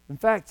 yeah. In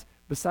fact,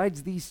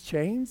 besides these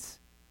chains,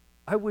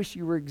 I wish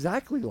you were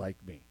exactly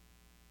like me.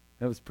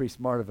 That was pretty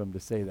smart of him to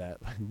say that.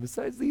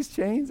 Besides these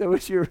chains, I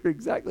wish you were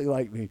exactly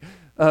like me.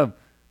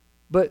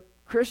 But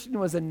Christian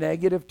was a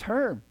negative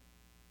term.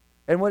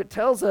 And what it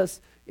tells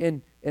us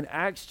in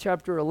Acts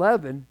chapter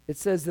 11, it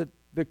says that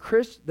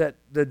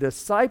the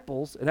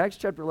disciples, in Acts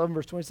chapter 11,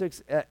 verse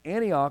 26, at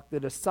Antioch,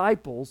 the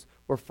disciples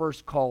were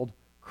first called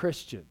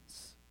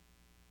Christians.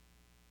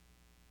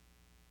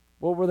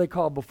 What were they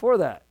called before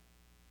that?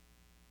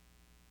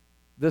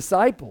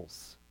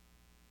 Disciples.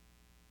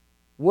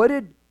 What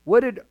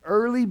did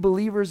early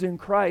believers in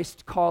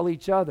Christ call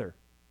each other?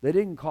 They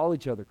didn't call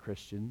each other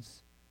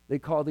Christians. They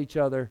called each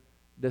other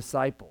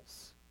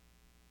disciples.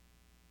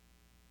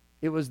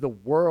 It was the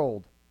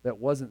world that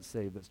wasn't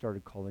saved that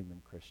started calling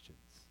them Christians.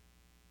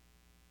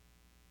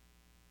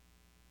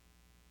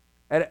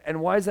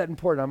 And why is that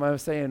important? I'm not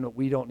saying that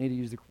we don't need to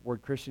use the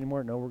word Christian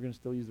anymore. No, we're going to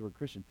still use the word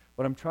Christian.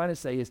 What I'm trying to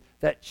say is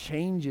that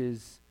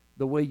changes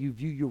the way you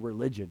view your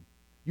religion.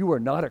 You are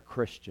not a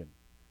Christian.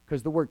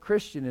 Because the word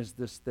Christian is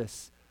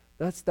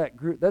that's that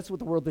group, that's what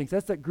the world thinks.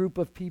 That's that group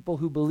of people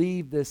who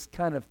believe this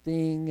kind of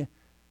thing,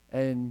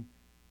 and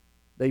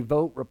they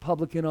vote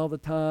Republican all the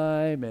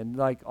time, and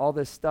like all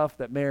this stuff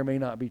that may or may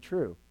not be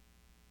true.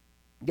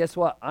 Guess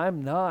what?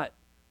 I'm not.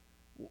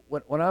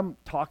 When I'm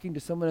talking to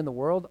someone in the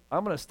world,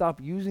 I'm going to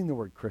stop using the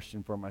word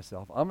Christian for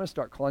myself. I'm going to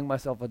start calling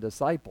myself a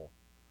disciple.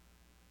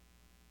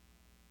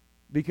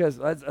 because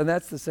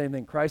that's the same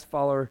thing. Christ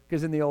follower,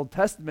 because in the Old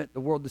Testament, the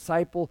word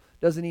disciple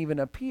doesn't even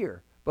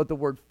appear, but the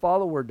word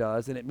follower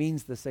does, and it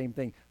means the same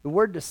thing. The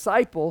word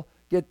disciple,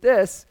 get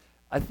this,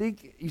 I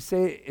think you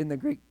say it in the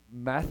Greek,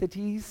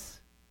 mathetes,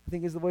 I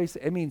think is the way you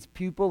say it. It means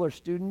pupil or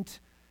student.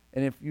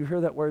 And if you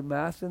hear that word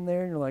math in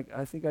there, and you're like,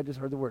 I think I just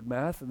heard the word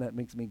math, and that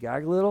makes me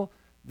gag a little,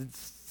 it's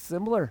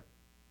similar,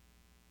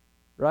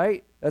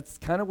 right? That's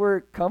kind of where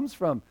it comes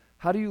from.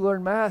 How do you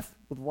learn math?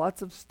 With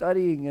lots of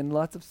studying and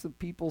lots of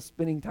people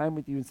spending time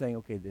with you and saying,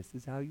 okay, this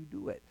is how you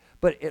do it.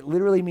 But it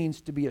literally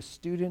means to be a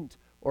student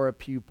or a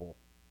pupil.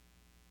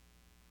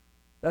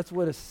 That's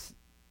what a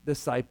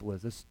disciple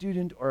is, a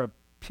student or a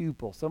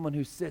pupil, someone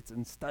who sits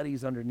and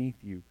studies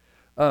underneath you.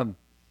 What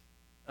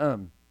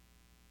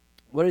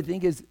I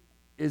think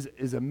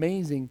is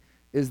amazing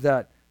is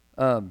that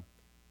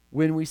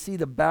when we see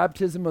the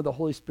baptism of the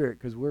Holy Spirit,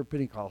 because we're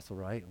Pentecostal,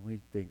 right? And we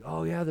think,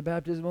 oh yeah, the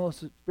baptism of the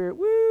Holy Spirit,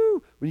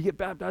 woo! When you get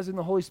baptized in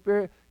the Holy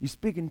Spirit, you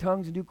speak in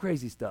tongues and do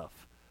crazy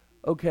stuff.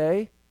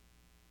 Okay,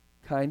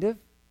 kind of,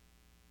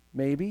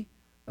 maybe.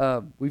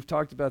 We've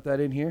talked about that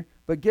in here.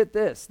 But get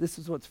this, this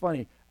is what's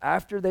funny.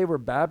 After they were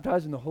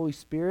baptized in the Holy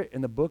Spirit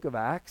in the book of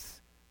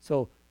Acts,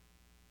 so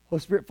Holy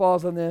Spirit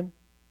falls on them,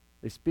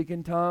 they speak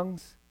in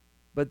tongues,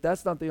 but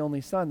that's not the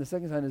only sign. The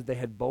second sign is they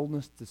had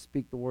boldness to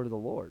speak the word of the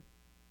Lord.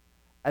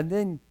 And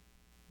then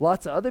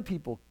lots of other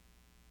people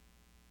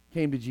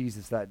came to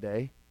Jesus that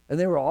day, and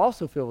they were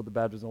also filled with the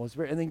baptism of the Holy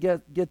Spirit. And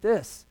then get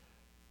this.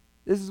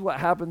 This is what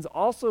happens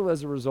also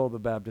as a result of the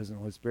baptism of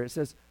the Holy Spirit. It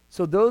says,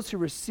 so those who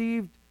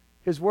received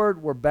his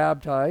word were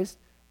baptized,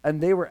 and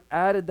they were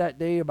added that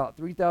day about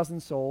 3,000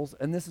 souls,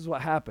 and this is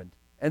what happened.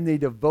 And they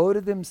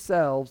devoted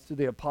themselves to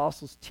the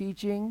apostles'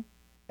 teaching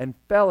and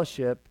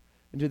fellowship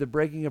and to the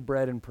breaking of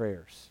bread and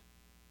prayers.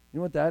 You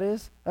know what that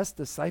is? That's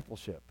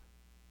discipleship.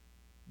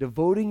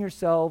 Devoting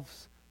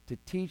yourselves to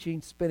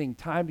teaching, spending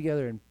time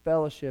together in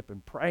fellowship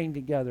and praying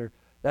together,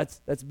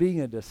 that's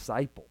being a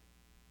disciple.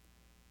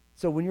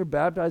 So when you're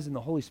baptized in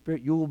the Holy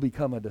Spirit, you will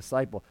become a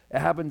disciple. It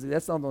happens,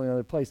 that's not the only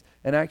other place.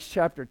 In Acts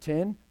chapter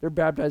 10, they're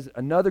baptized,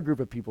 another group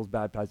of people is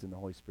baptized in the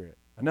Holy Spirit.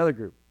 Another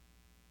group.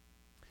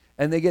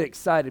 And they get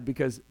excited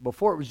because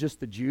before it was just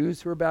the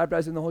Jews who were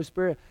baptized in the Holy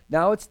Spirit.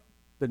 Now it's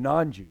the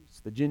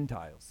non-Jews, the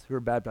Gentiles who are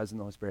baptized in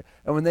the Holy Spirit.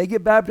 And when they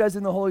get baptized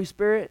in the Holy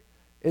Spirit,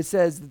 it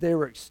says that they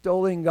were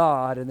extolling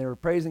God and they were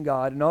praising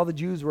God, and all the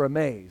Jews were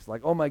amazed,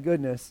 like, oh my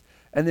goodness.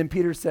 And then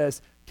Peter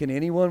says, can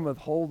anyone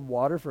withhold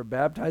water for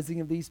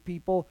baptizing of these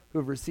people who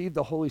have received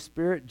the Holy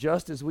Spirit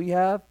just as we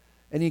have?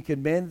 And he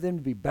commanded them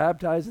to be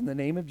baptized in the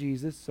name of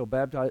Jesus, so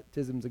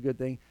baptism is a good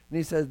thing. And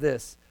he says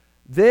this,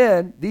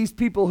 then these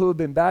people who have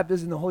been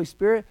baptized in the Holy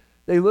Spirit,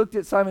 they looked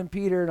at Simon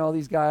Peter and all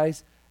these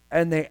guys,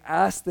 and they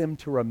asked them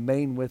to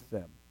remain with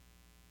them.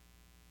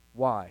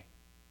 Why?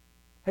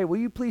 Hey, will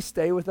you please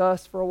stay with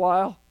us for a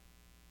while?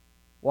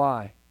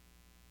 Why?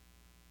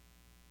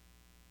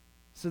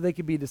 So they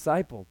could be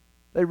discipled.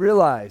 They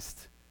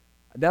realized,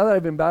 now that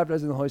I've been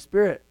baptized in the Holy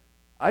Spirit,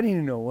 I need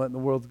to know what in the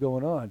world's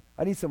going on.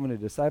 I need someone to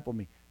disciple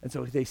me. And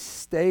so they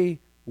stay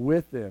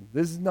with them.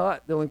 This is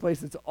not the only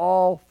place. It's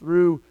all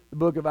through the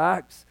book of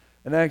Acts.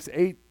 In Acts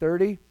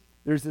 8:30,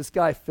 there's this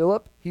guy,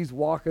 Philip. He's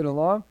walking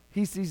along.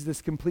 He sees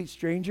this complete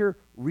stranger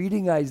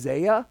reading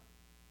Isaiah.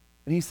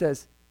 And he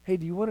says, hey,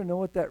 do you want to know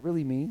what that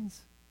really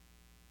means?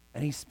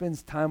 And he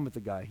spends time with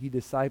the guy. He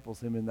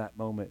disciples him in that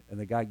moment. And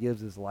the guy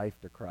gives his life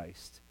to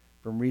Christ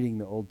from reading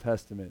the Old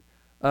Testament.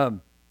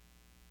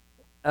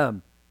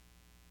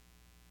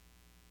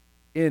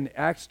 In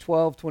Acts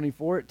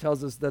 12:24, it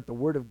tells us that the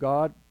word of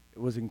God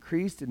was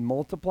increased and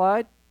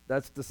multiplied.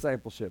 That's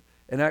discipleship.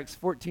 In Acts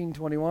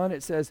 14:21,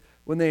 it says,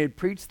 when they had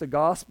preached the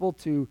gospel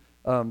to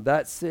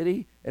that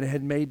city and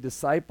had made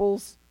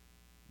disciples,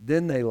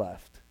 then they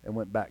left and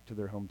went back to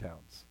their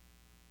hometowns.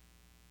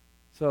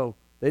 So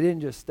they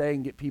didn't just stay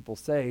and get people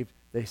saved.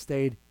 They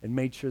stayed and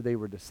made sure they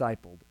were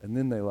discipled, and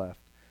then they left.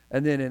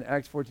 And then in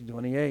Acts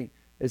 14:28,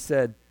 it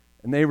said,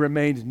 and they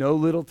remained no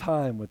little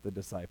time with the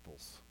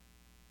disciples.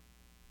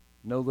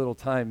 No little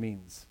time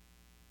means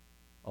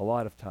a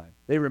lot of time.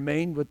 They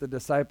remained with the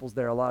disciples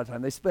there a lot of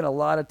time. They spent a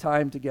lot of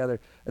time together.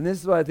 And this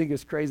is what I think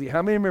is crazy.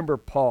 How many remember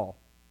Paul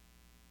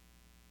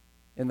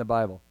in the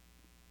Bible?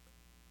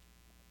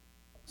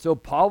 So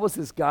Paul was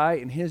this guy,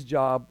 and his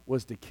job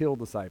was to kill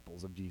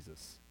disciples of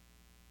Jesus.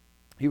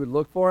 He would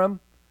look for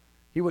them.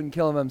 He wouldn't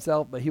kill them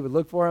himself, but he would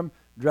look for them,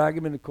 drag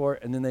them into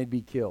court, and then they'd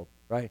be killed,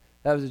 right?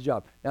 That was his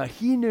job. Now,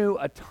 he knew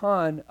a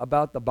ton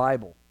about the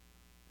Bible.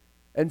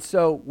 And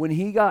so when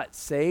he got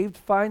saved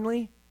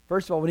finally,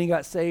 first of all, when he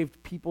got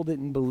saved, people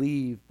didn't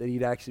believe that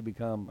he'd actually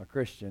become a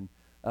Christian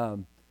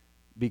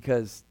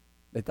because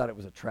they thought it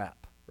was a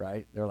trap,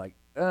 right? They're like,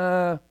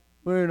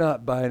 we're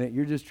not buying it.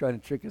 You're just trying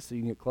to trick us so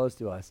you can get close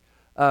to us.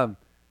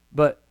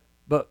 But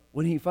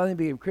when he finally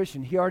became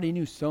Christian, he already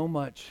knew so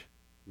much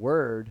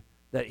word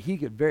that he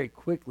could very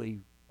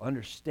quickly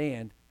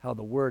understand how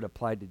the word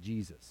applied to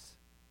Jesus.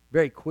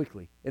 Very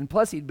quickly. And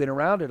plus, he'd been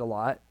around it a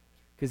lot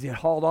because he had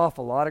hauled off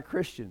a lot of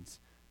Christians.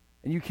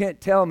 And you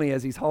can't tell me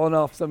as he's hauling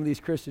off some of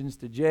these Christians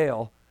to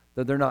jail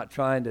that they're not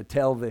trying to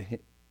tell the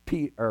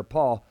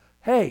Paul,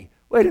 hey,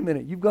 wait a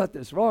minute, you've got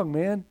this wrong,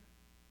 man.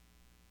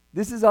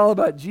 This is all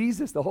about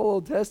Jesus, the whole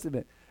Old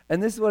Testament.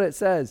 And this is what it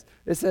says.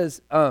 It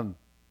says,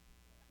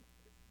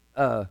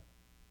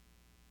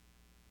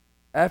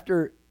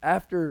 after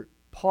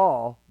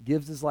Paul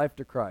gives his life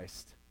to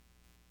Christ,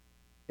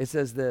 it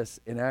says this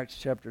in Acts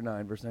chapter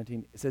 9, verse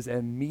 19. It says,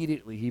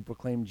 immediately he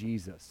proclaimed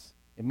Jesus.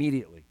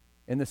 Immediately.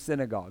 In the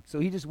synagogue. So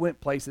he just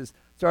went places,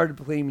 started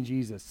proclaiming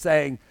Jesus,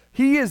 saying,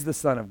 he is the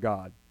Son of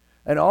God.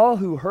 And all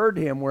who heard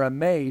him were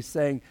amazed,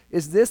 saying,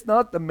 is this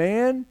not the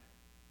man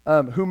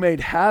who made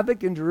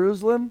havoc in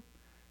Jerusalem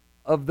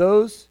of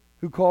those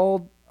who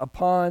called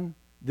upon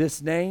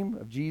this name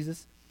of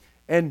Jesus?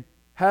 And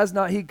has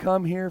not he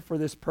come here for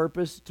this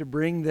purpose, to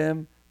bring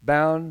them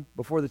bound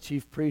before the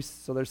chief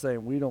priests? So they're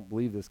saying, we don't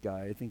believe this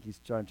guy. I think he's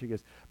trying to trick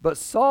us. But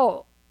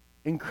Saul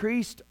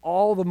increased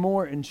all the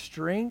more in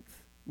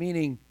strength,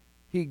 meaning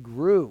he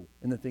grew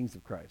in the things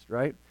of Christ,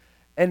 right?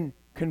 And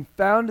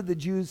confounded the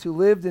Jews who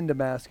lived in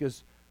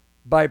Damascus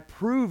by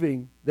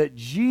proving that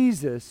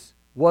Jesus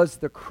was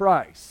the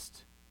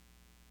Christ.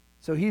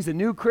 So he's a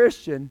new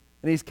Christian,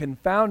 and he's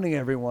confounding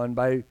everyone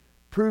by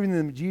proving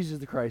them that Jesus is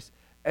the Christ.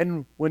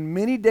 And when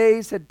many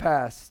days had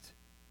passed,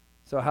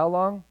 so how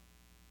long?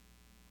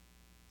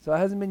 So it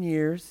hasn't been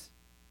years,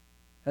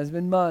 it hasn't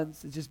been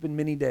months, it's just been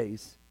many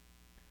days.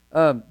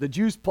 The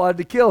Jews plotted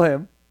to kill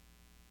him,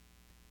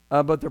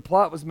 but their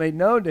plot was made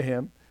known to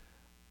him,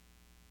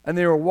 and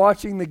they were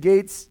watching the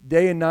gates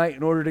day and night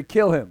in order to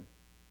kill him.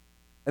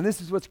 And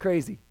this is what's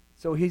crazy.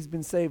 So he's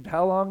been saved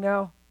how long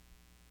now?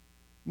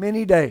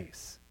 Many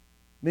days.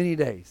 Many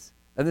days.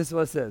 And this is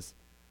what it says.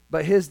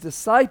 But his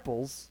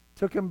disciples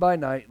took him by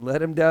night,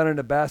 let him down in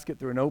a basket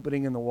through an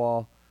opening in the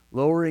wall,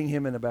 lowering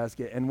him in a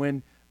basket. And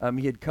when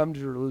he had come to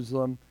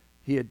Jerusalem,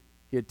 he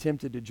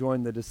attempted to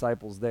join the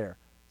disciples there.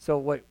 So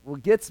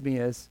what gets me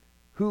is,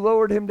 who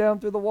lowered him down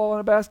through the wall in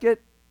a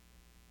basket?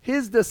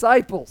 His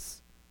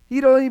disciples.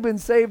 He'd only been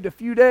saved a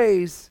few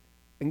days,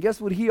 and guess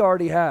what he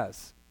already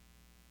has?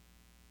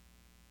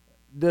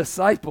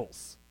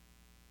 Disciples.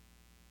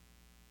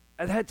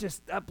 And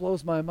that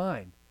blows my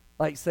mind.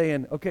 Like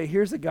saying, okay,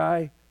 here's a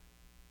guy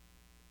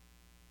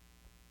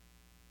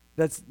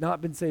that's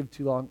not been saved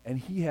too long, and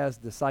he has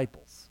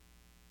disciples.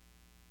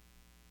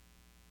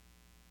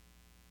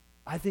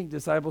 I think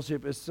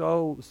discipleship is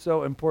so,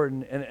 so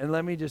important. And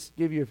let me just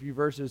give you a few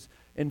verses.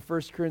 In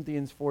 1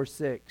 Corinthians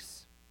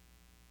 4:6,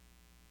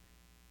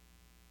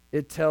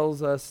 it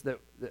tells us that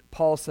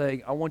Paul's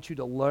saying, I want you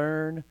to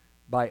learn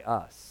by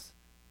us.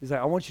 He's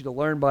like, I want you to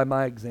learn by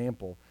my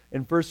example.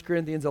 In 1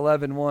 Corinthians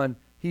 11:1,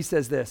 he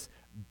says this,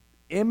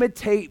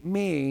 imitate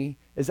me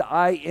as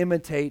I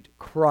imitate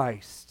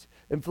Christ.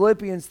 In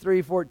Philippians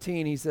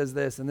 3:14, he says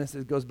this,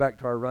 and goes back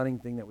to our running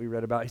thing that we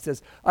read about. He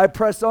says, I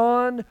press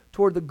on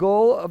toward the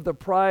goal of the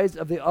prize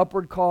of the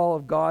upward call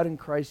of God in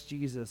Christ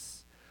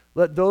Jesus.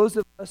 Let those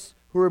of us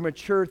who are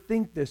mature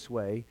think this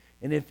way,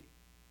 and if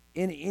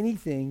in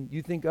anything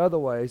you think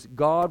otherwise,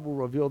 God will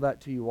reveal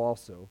that to you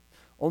also.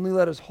 Only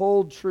let us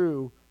hold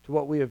true to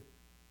what we have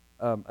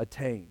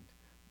attained.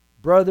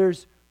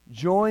 Brothers,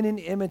 join in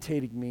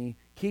imitating me,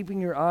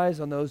 keeping your eyes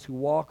on those who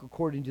walk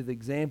according to the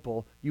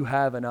example you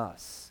have in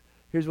us.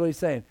 Here's what he's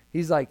saying.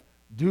 He's like,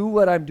 do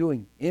what I'm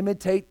doing.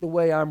 Imitate the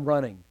way I'm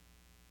running.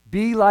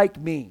 Be like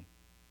me.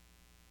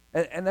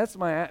 And that's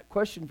my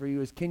question for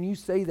you is, can you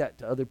say that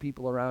to other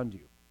people around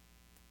you?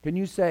 Can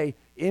you say,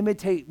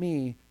 imitate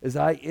me as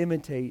I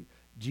imitate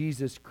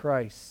Jesus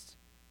Christ?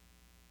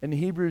 In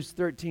Hebrews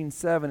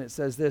 13:7, it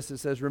says this. It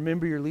says,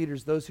 remember your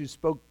leaders, those who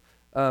spoke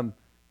to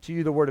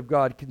you the word of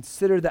God.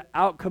 Consider the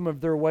outcome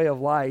of their way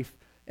of life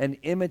and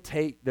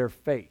imitate their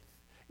faith.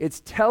 It's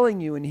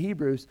telling you in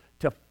Hebrews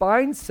to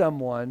find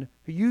someone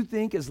who you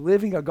think is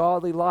living a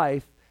godly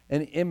life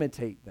and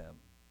imitate them.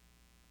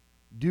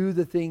 Do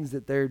the things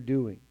that they're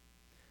doing.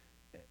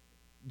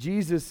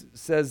 Jesus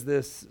says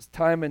this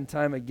time and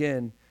time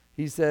again.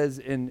 He says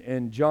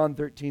in John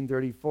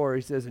 13:34,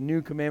 he says, a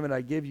new commandment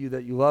I give you,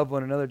 that you love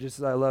one another just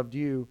as I loved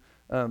you.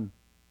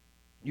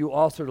 You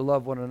also to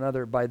love one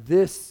another. By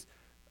this,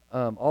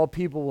 all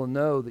people will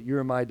know that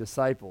you're my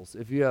disciples,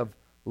 if you have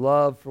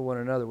love for one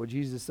another. What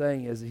Jesus is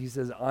saying is, he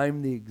says,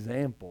 I'm the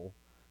example.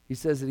 He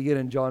says it again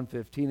in John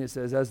 15. It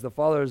says, as the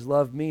Father has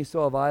loved me,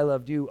 so have I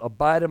loved you.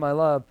 Abide in my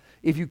love.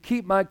 If you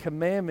keep my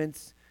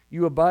commandments,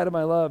 you abide in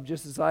my love,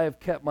 just as I have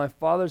kept my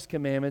Father's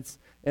commandments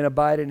and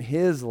abide in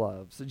his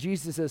love. So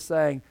Jesus is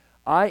saying,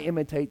 I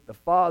imitate the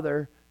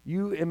Father,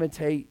 you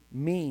imitate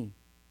me.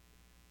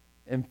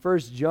 In 1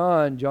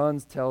 John, John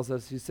tells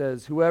us, he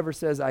says, whoever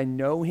says I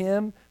know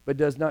him but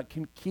does not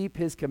keep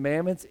his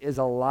commandments is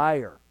a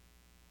liar,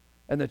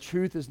 and the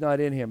truth is not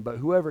in him. But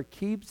whoever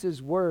keeps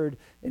his word,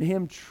 in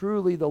him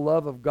truly the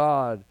love of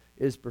God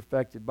is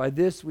perfected. By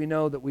this we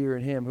know that we are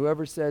in him.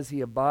 Whoever says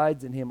he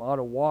abides in him ought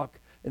to walk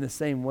in the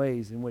same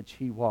ways in which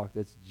he walked.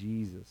 That's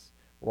Jesus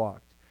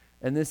walked.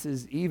 And this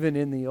is even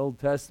in the Old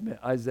Testament.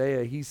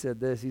 Isaiah, he said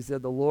this. He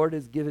said, the Lord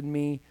has given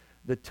me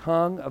the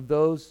tongue of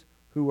those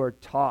who are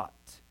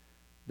taught,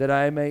 that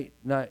I might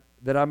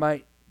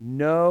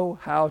know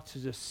how to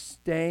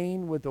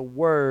sustain with a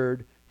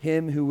word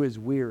him who is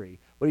weary.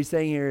 What he's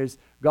saying here is,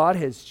 God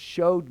has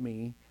showed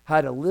me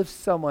how to lift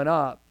someone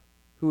up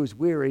who is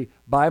weary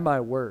by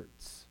my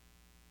words.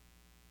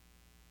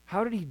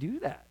 How did he do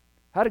that?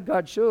 How did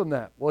God show him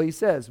that? Well, he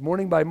says,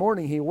 morning by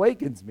morning he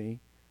awakens me.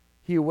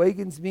 He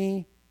awakens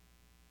me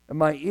and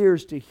my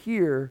ears to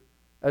hear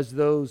as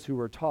those who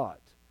are taught.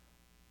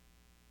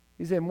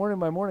 He said, morning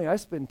by morning I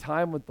spend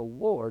time with the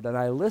Lord and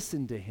I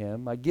listen to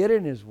him. I get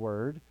in his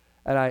word,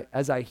 and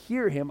as I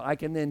hear him, I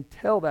can then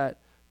tell that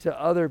to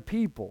other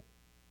people.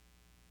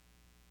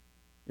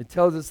 It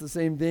tells us the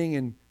same thing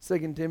in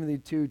 2 Timothy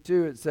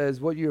 2:2. It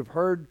says, what you have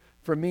heard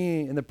from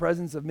me in the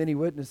presence of many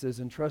witnesses,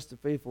 and trust to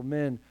faithful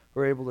men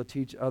who are able to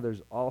teach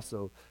others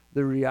also.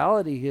 The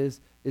reality is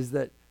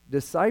that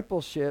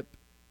discipleship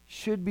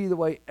should be the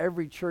way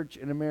every church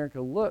in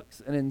America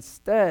looks. And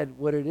instead,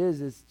 what it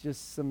is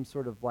just some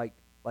sort of like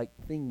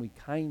thing we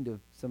kind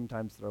of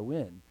sometimes throw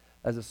in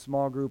as a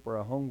small group or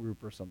a home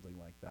group or something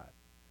like that.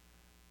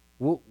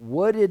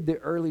 What did the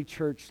early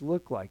church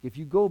look like? If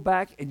you go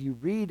back and you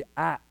read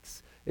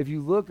Acts, if you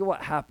look at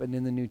what happened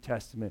in the New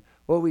Testament,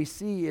 what we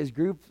see is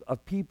groups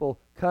of people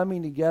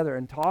coming together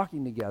and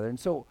talking together. And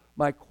so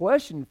my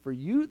question for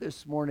you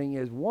this morning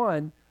is,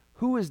 one,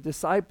 who is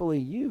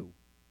discipling you?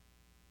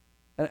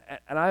 And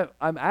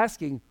I'm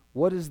asking,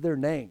 what is their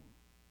name?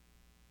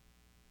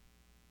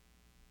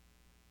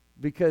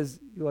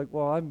 Because you're like,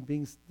 well, I'm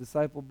being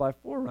discipled by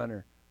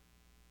Forerunner.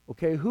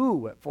 Okay,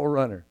 who at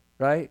Forerunner,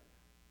 right?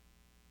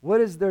 What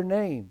is their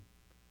name?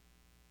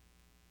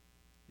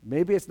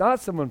 Maybe it's not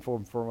someone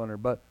from Forerunner,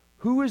 but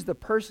who is the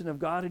person of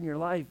God in your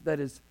life that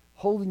is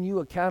holding you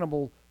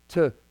accountable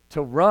to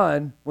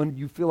run when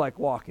you feel like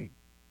walking?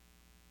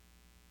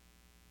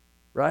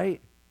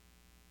 Right?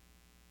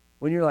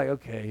 When you're like,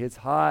 okay, it's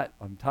hot,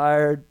 I'm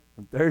tired,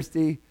 I'm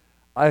thirsty,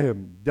 I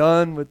am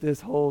done with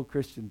this whole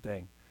Christian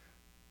thing.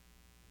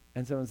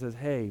 And someone says,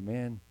 hey,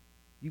 man,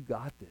 you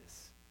got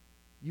this.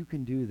 You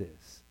can do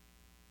this.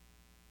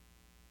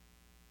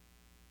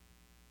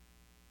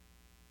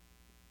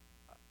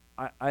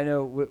 I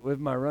know with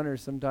my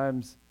runners,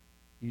 sometimes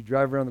you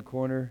drive around the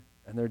corner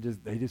and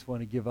they just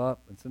want to give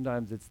up. And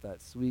sometimes it's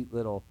that sweet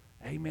little,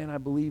 hey, man, I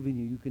believe in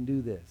you. You can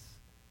do this.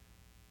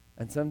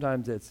 And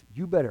sometimes it's,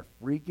 you better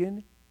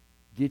freaking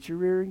get your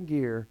rear in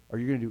gear or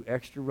you're going to do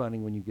extra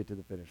running when you get to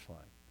the finish line.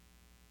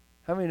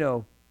 How many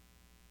know,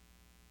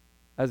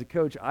 as a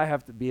coach, I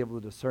have to be able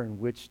to discern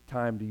which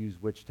time to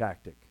use which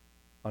tactic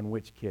on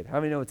which kid? How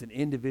many know it's an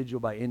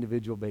individual by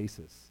individual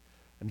basis?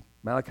 And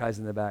Malachi's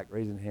in the back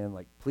raising a hand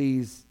like,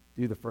 please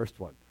do the first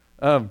one.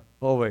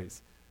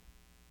 Always.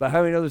 But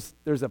how many know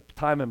there's a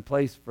time and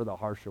place for the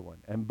harsher one?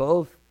 And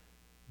both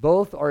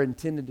are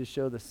intended to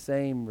show the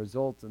same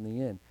results in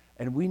the end.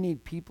 And we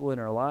need people in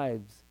our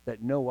lives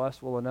that know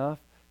us well enough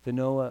to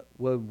know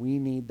when we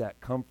need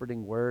that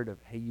comforting word of,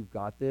 hey, you've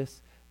got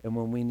this, and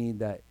when we need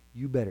that,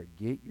 you better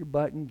get your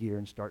butt in gear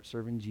and start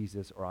serving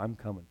Jesus or I'm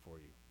coming for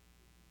you.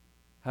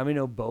 How many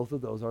know both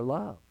of those are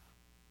love?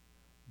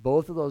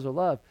 Both of those are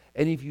love.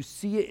 And if you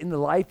see it in the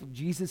life of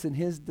Jesus and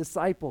his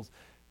disciples,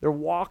 they're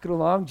walking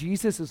along.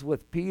 Jesus is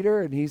with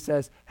Peter, and he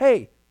says,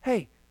 hey,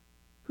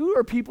 who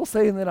are people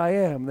saying that I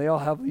am? They all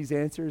have these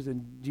answers,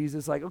 and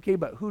Jesus is like, okay,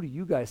 but who do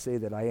you guys say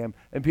that I am?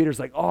 And Peter's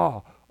like,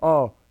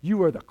 oh,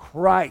 you are the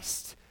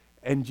Christ.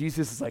 And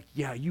Jesus is like,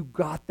 yeah, you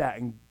got that,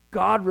 and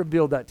God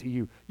revealed that to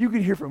you. You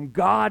can hear from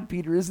God,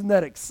 Peter. Isn't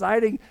that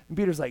exciting? And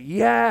Peter's like,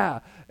 yeah.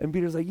 And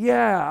Peter's like,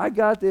 yeah, I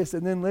got this.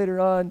 And then later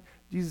on,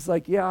 Jesus is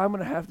like, yeah, I'm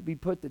going to have to be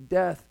put to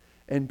death.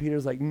 And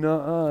Peter's like,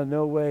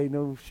 no way,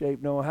 no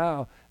shape, no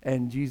how.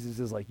 And Jesus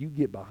is like, you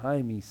get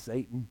behind me,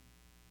 Satan.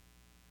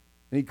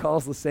 And he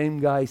calls the same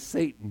guy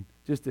Satan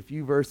just a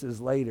few verses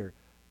later.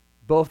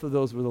 Both of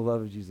those were the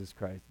love of Jesus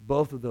Christ.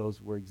 Both of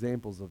those were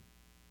examples of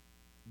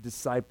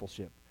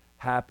discipleship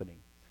happening.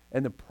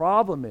 And the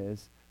problem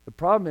is,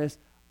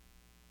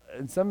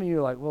 and some of you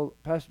are like, well,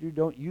 Pastor,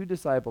 don't you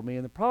disciple me?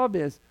 And the problem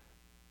is,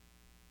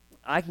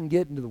 I can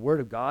get into the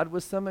Word of God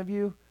with some of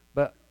you,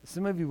 but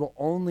some of you will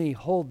only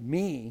hold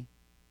me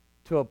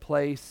to a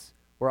place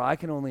where I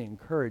can only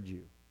encourage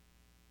you,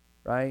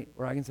 right?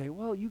 Where I can say,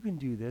 well, you can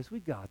do this.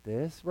 We got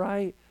this,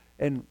 right?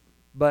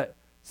 But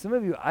some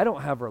of you, I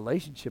don't have a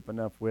relationship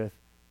enough with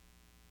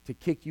to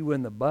kick you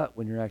in the butt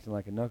when you're acting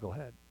like a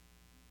knucklehead.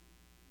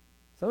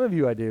 Some of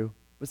you I do,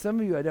 but some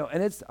of you I don't.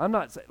 And I'm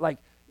not saying, like,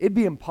 it'd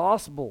be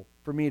impossible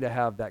for me to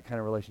have that kind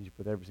of relationship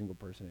with every single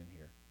person in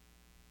here.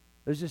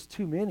 There's just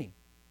too many.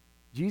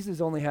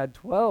 Jesus only had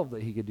 12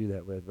 that he could do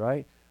that with,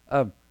 right?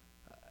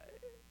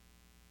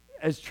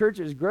 As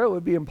churches grow, it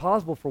would be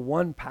impossible for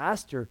one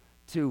pastor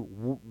to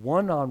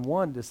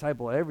one-on-one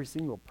disciple every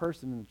single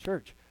person in the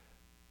church.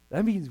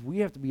 That means we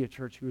have to be a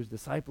church who is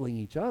discipling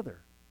each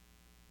other.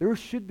 There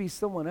should be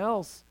someone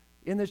else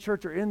in this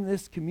church or in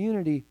this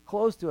community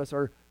close to us,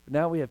 or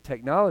now we have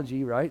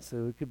technology, right?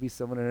 So it could be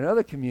someone in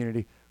another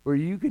community where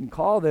you can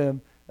call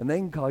them and they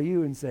can call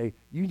you and say,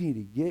 you need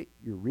to get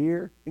your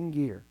rear in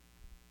gear.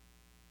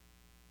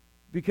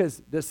 Because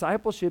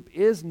discipleship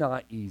is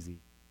not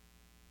easy.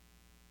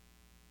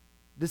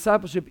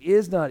 discipleship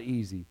is not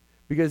easy,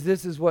 because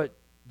this is what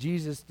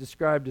Jesus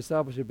described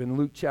discipleship in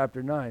Luke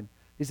chapter 9.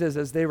 He says,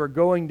 as they were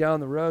going down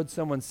the road,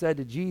 someone said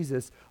to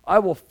Jesus, I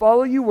will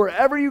follow you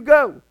wherever you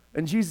go.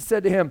 And Jesus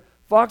said to him,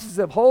 foxes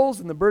have holes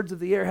and the birds of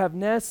the air have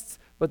nests,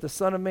 but the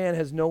Son of Man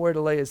has nowhere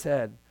to lay his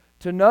head.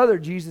 To another,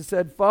 Jesus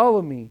said,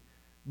 follow me.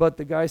 But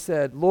the guy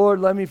said, Lord,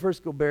 let me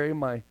first go bury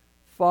my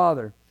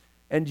father.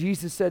 And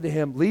Jesus said to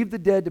him, leave the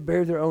dead to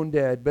bury their own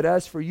dead. But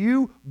as for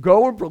you,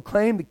 go and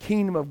proclaim the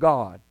kingdom of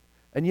God.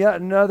 And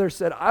yet another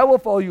said, I will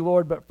follow you,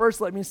 Lord, but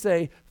first let me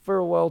say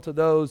farewell to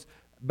those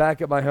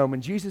back at my home.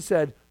 And Jesus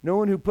said, no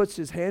one who puts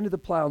his hand to the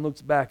plow and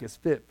looks back is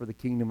fit for the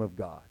kingdom of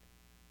God.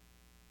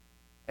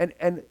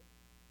 And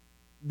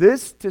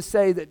this to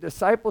say that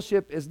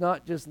discipleship is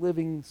not just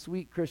living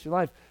sweet Christian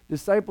life.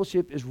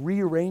 Discipleship is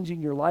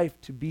rearranging your life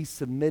to be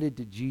submitted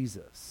to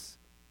Jesus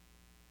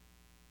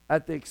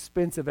at the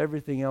expense of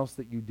everything else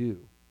that you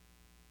do.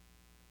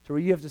 So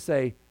where you have to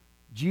say,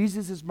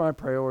 Jesus is my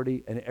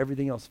priority and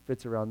everything else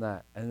fits around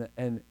that.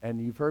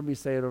 And you've heard me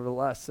say it over the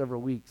last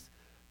several weeks.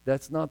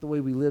 That's not the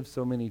way we live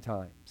so many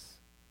times.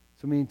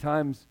 So many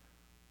times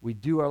we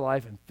do our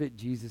life and fit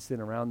Jesus in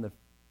around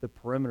the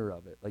perimeter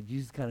of it. Like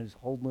Jesus kind of just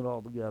holding it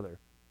all together.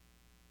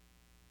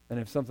 And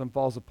if something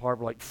falls apart,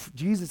 we're like,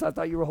 Jesus, I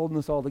thought you were holding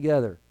this all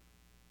together.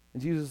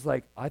 And Jesus is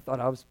like, I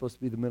thought I was supposed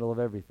to be the middle of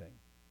everything.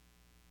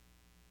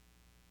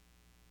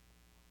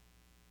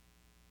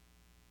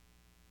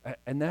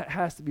 And that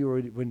has to be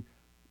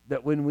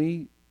when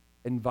we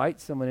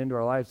invite someone into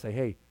our lives, say,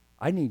 hey,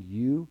 I need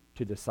you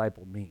to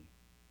disciple me.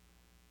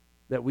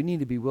 That we need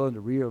to be willing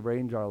to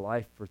rearrange our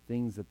life for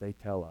things that they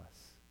tell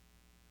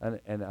us.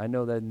 And I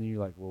know that, and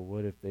you're like, well,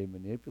 what if they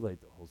manipulate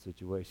the whole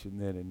situation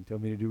then and tell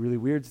me to do really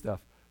weird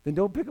stuff? Then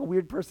don't pick a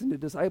weird person to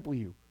disciple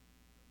you.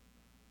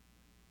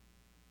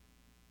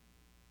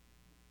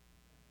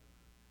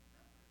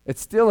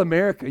 It's still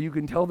America. You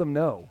can tell them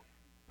no.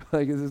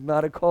 Like, this is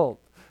not a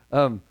cult.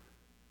 I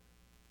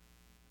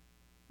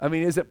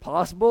mean, is it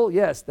possible?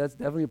 Yes, that's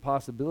definitely a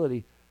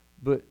possibility.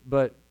 But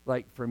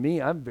like for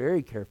me, I'm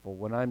very careful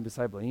when I'm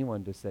discipling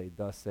anyone to say,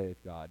 thus saith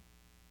God.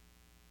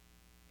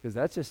 Because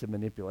that's just a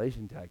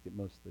manipulation tactic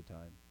most of the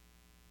time.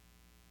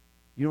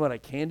 You know what I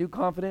can do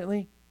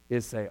confidently?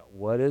 Is say,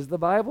 what does the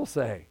Bible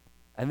say?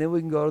 And then we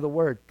can go to the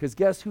Word. Because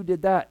guess who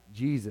did that?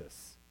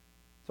 Jesus.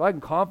 So I can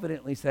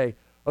confidently say,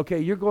 okay,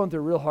 you're going through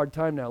a real hard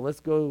time now.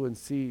 Let's go and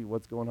see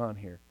what's going on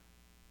here.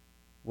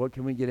 What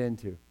can we get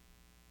into?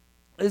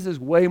 This is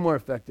way more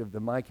effective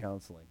than my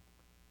counseling.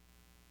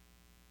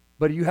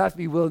 But you have to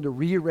be willing to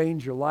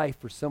rearrange your life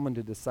for someone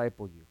to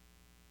disciple you.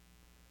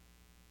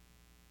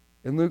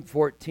 In Luke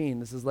 14,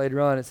 this is later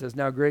on, it says,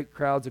 now great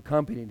crowds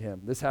accompanied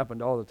him. This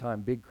happened all the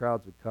time. Big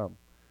crowds would come.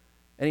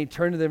 And he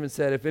turned to them and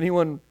said, if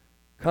anyone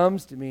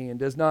comes to me and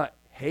does not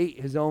hate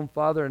his own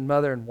father and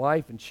mother and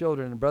wife and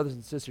children and brothers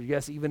and sisters,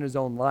 yes, even his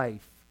own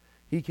life,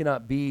 he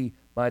cannot be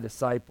my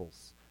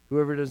disciples.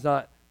 Whoever does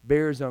not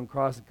bear his own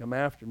cross and come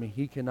after me,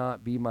 he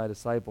cannot be my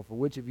disciple. For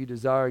which of you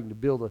desiring to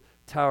build a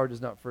tower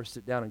does not first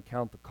sit down and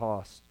count the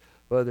cost,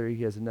 whether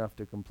he has enough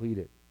to complete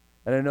it?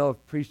 And I know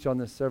I've preached on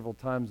this several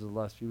times in the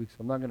last few weeks, so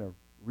I'm not going to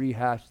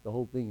rehash the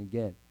whole thing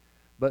again.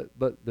 But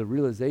the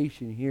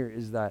realization here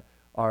is that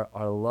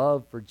our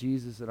love for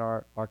Jesus and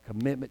our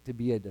commitment to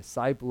be a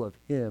disciple of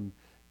him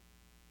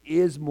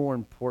is more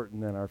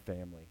important than our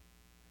family.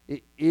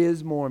 It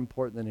is more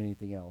important than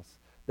anything else.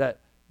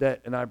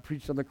 And I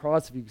preached on the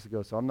cross a few weeks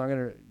ago, so I'm not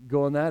going to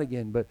go on that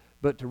again,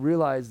 but to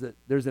realize that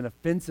there's an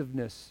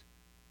offensiveness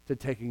to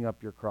taking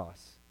up your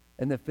cross.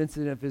 And the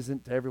offensiveness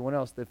isn't to everyone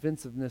else. The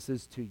offensiveness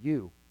is to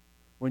you.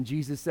 When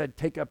Jesus said,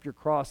 take up your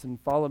cross and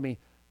follow me,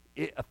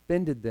 it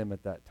offended them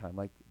at that time.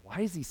 Like,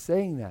 why is he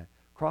saying that?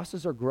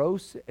 Crosses are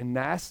gross and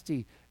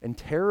nasty and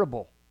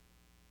terrible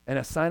and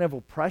a sign of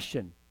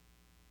oppression.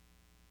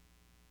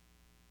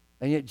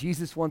 And yet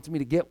Jesus wants me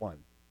to get one.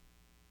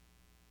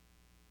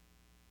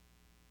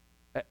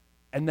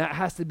 And that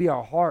has to be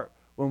our heart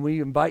when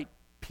we invite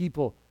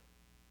people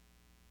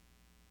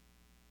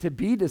to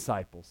be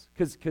disciples.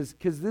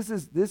 Because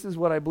this is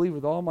what I believe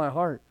with all my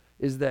heart,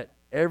 is that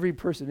every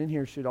person in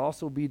here should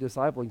also be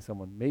discipling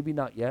someone. Maybe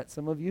not yet,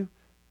 some of you.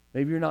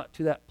 Maybe you're not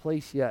to that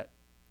place yet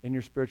in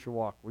your spiritual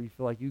walk where you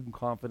feel like you can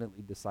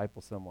confidently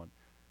disciple someone.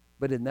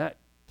 But in that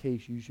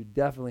case, you should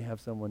definitely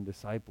have someone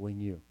discipling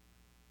you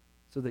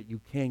so that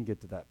you can get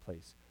to that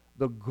place.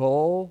 The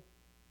goal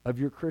of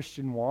your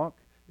Christian walk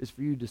is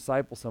for you to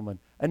disciple someone.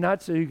 And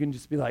not so you can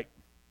just be like,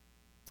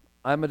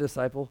 I'm a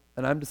disciple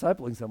and I'm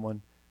discipling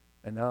someone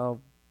and now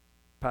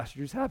Pastor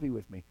Drew's happy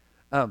with me.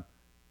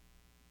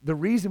 The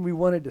reason we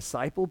want to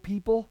disciple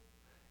people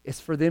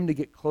is for them to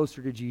get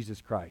closer to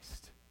Jesus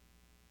Christ.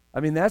 I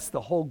mean, that's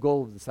the whole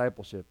goal of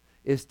discipleship,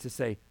 is to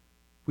say,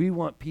 we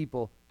want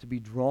people to be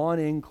drawn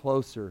in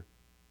closer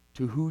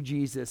to who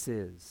Jesus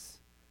is.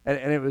 And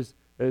it was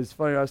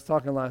funny, I was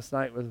talking last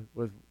night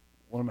with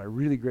one of my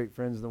really great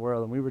friends in the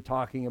world, and we were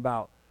talking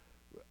about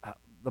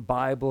the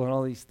Bible and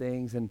all these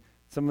things and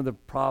some of the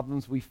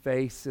problems we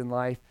face in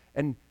life.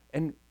 And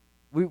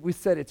we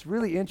said it's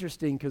really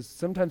interesting because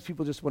sometimes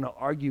people just want to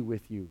argue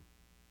with you.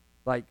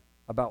 Like,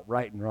 about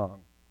right and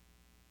wrong.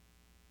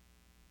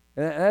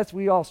 And that's,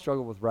 we all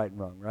struggle with right and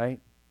wrong, right?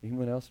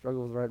 Anyone else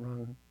struggle with right and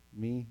wrong?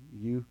 Me,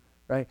 you,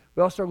 right?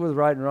 We all struggle with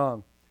right and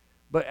wrong.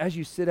 But as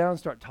you sit down and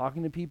start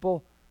talking to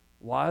people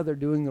while they're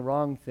doing the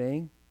wrong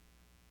thing,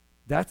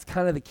 that's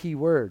kind of the key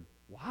word.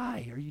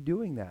 Why are you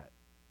doing that?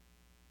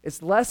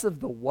 It's less of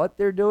the what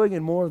they're doing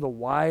and more of the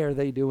why are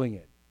they doing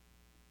it.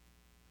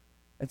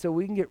 And so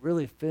we can get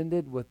really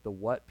offended with the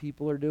what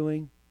people are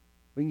doing.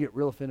 We can get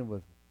real offended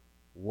with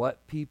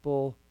what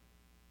people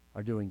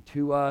are doing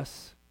to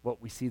us,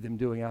 what we see them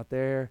doing out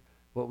there,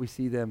 what we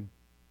see them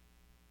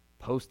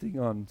posting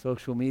on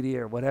social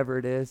media or whatever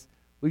it is.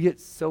 We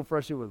get so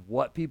frustrated with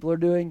what people are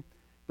doing,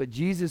 but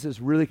Jesus is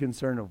really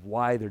concerned of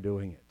why they're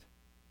doing it.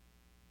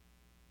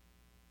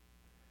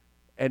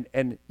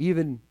 And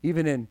even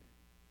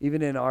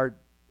in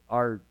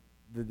our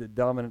the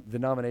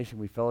denomination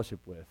we fellowship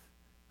with,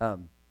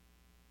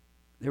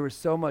 there was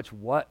so much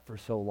what for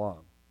so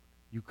long.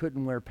 You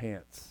couldn't wear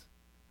pants,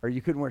 or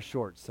you couldn't wear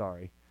shorts,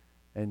 sorry,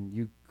 and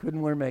you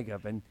couldn't wear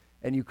makeup,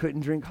 and you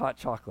couldn't drink hot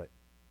chocolate.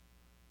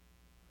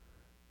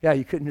 Yeah,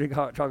 you couldn't drink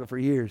hot chocolate for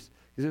years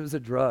because it was a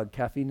drug.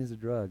 Caffeine is a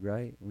drug,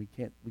 right? We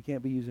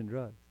can't be using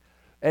drugs.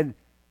 And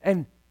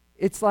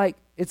it's like,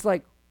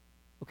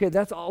 okay,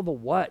 that's all the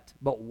what,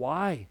 but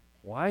why?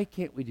 Why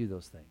can't we do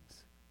those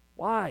things?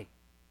 Why?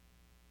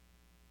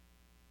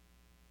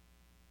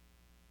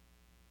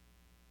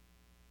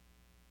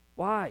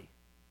 Why?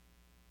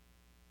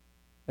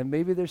 And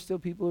maybe there's still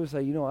people who say,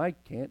 I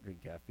can't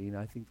drink caffeine.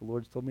 I think the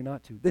Lord's told me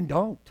not to. Then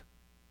don't.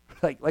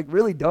 like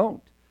really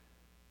don't.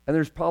 And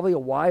there's probably a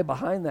why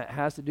behind that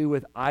has to do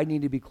with I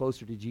need to be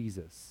closer to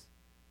Jesus.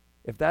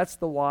 If that's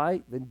the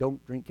why, then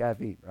don't drink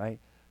caffeine, right?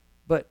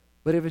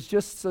 But if it's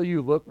just so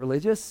you look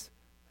religious,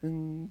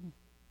 then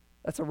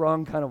that's a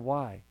wrong kind of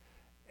why.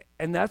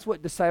 And that's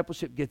what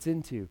discipleship gets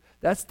into.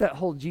 That's that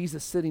whole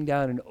Jesus sitting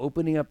down and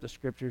opening up the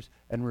scriptures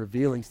and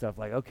revealing stuff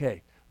like,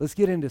 okay, let's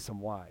get into some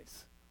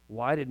whys.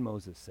 Why did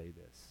Moses say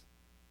this?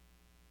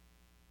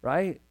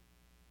 Right?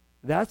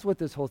 That's what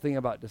this whole thing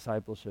about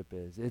discipleship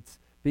is. It's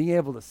being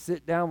able to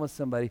sit down with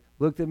somebody,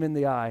 look them in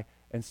the eye,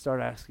 and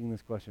start asking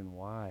this question,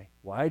 why?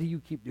 Why do you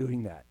keep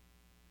doing that?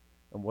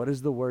 And what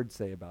does the word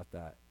say about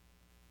that?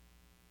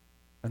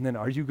 And then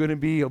are you going to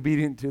be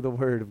obedient to the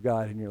word of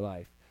God in your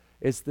life?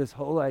 It's this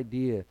whole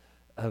idea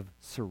of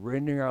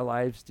surrendering our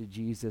lives to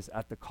Jesus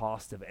at the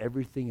cost of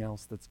everything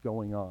else that's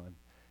going on.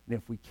 And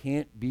if we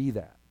can't be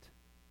that,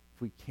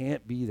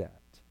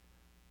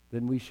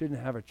 then we shouldn't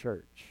have a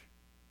church.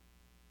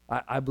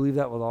 I believe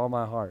that with all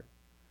my heart.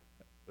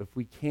 If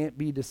we can't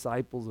be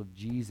disciples of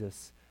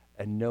Jesus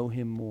and know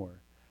him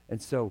more.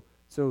 And so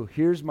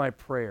here's my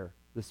prayer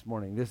this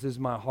morning. This is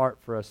my heart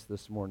for us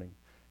this morning,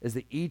 is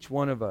that each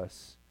one of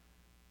us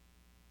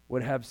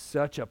would have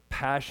such a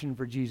passion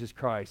for Jesus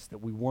Christ that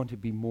we want to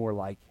be more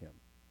like him.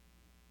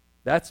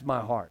 That's my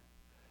heart.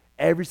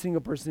 Every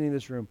single person in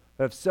this room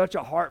have such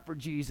a heart for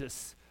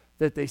Jesus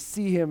that they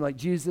see him like,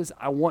 Jesus,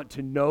 I want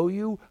to know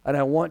you and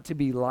I want to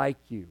be like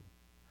you.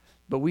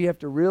 But we have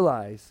to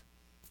realize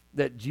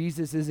that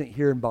Jesus isn't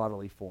here in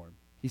bodily form.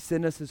 He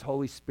sent us his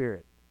Holy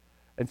Spirit.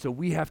 And so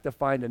we have to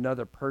find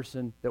another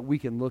person that we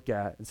can look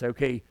at and say,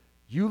 okay,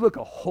 you look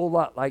a whole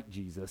lot like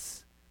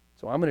Jesus,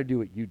 so I'm going to do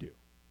what you do.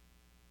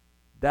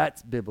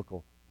 That's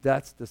biblical.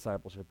 That's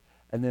discipleship.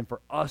 And then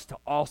for us to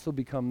also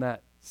become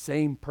that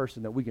same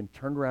person that we can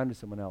turn around to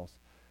someone else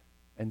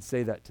and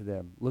say that to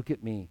them. Look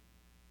at me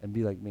and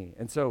be like me.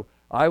 And so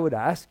I would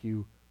ask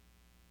you,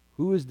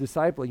 who is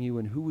discipling you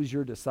and who is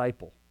your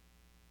disciple?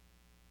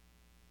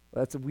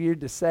 Well, that's weird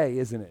to say,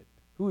 isn't it?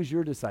 Who is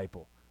your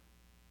disciple?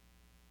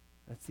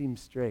 That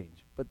seems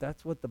strange, but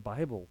that's what the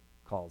Bible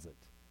calls it.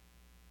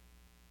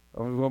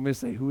 Oh, you want me to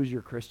say, who is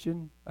your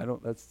Christian?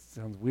 That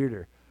sounds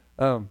weirder.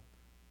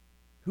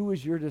 Who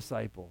is your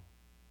disciple?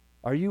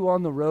 Are you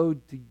on the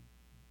road to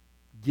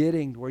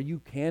getting where you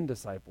can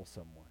disciple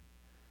someone?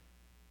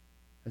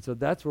 And so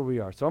that's where we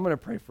are. So I'm going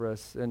to pray for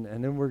us, and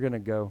then we're going to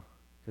go,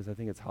 because I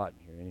think it's hot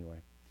in here anyway.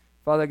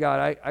 Father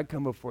God, I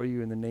come before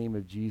you in the name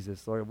of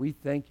Jesus. Lord, we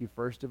thank you,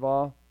 first of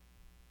all,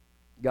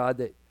 God,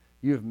 that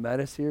you have met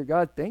us here.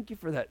 God, thank you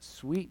for that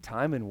sweet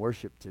time in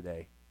worship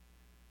today.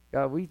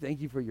 God, we thank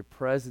you for your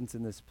presence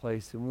in this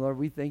place. And Lord,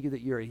 we thank you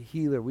that you're a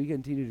healer. We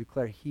continue to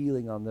declare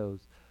healing on those,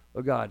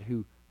 Lord God,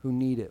 who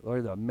need it.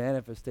 Lord, the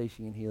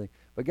manifestation and healing.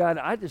 But God,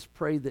 I just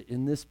pray that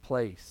in this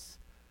place,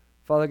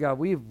 Father God,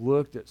 we have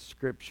looked at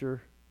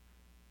Scripture,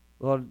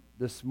 Lord,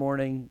 this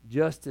morning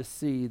just to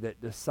see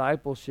that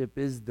discipleship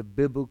is the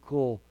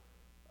biblical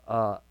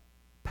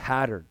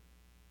pattern,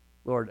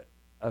 Lord,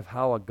 of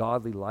how a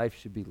godly life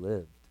should be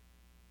lived.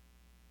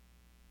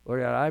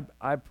 Lord God,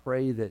 I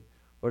pray that,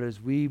 Lord, as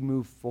we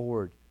move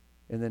forward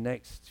in the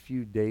next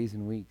few days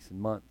and weeks and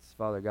months,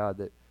 Father God,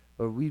 that,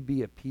 Lord, we'd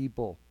be a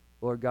people,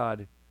 Lord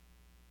God,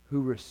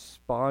 who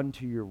respond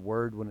to your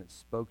word when it's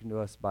spoken to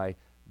us by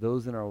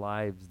those in our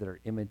lives that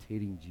are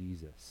imitating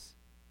Jesus.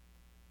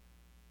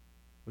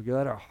 Lord,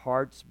 let our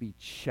hearts be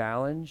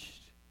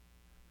challenged.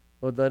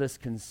 Lord, let us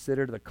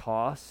consider the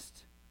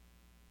cost.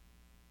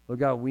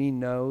 Lord God, we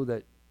know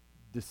that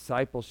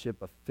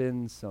discipleship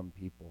offends some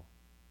people.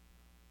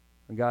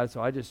 And God,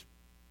 so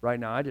right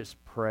now, I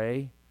just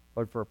pray,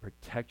 Lord, for a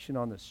protection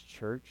on this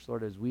church.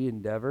 Lord, as we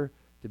endeavor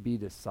to be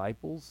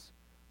disciples,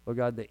 Lord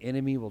God, the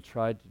enemy will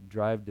try to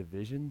drive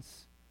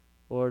divisions.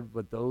 Lord,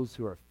 but those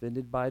who are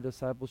offended by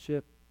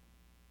discipleship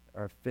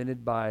are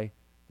offended by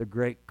the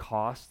great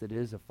cost it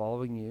is of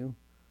following you.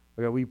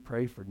 Lord God, we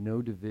pray for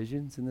no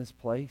divisions in this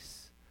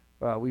place.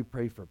 Lord God, we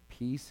pray for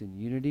peace and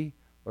unity.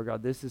 Lord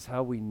God, this is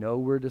how we know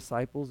we're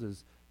disciples,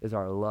 is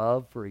our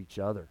love for each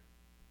other.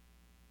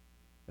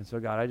 And so,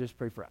 God, I just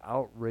pray for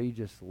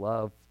outrageous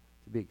love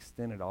to be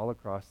extended all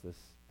across this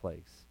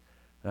place.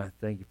 And I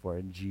thank you for it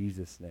in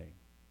Jesus' name.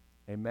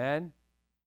 Amen.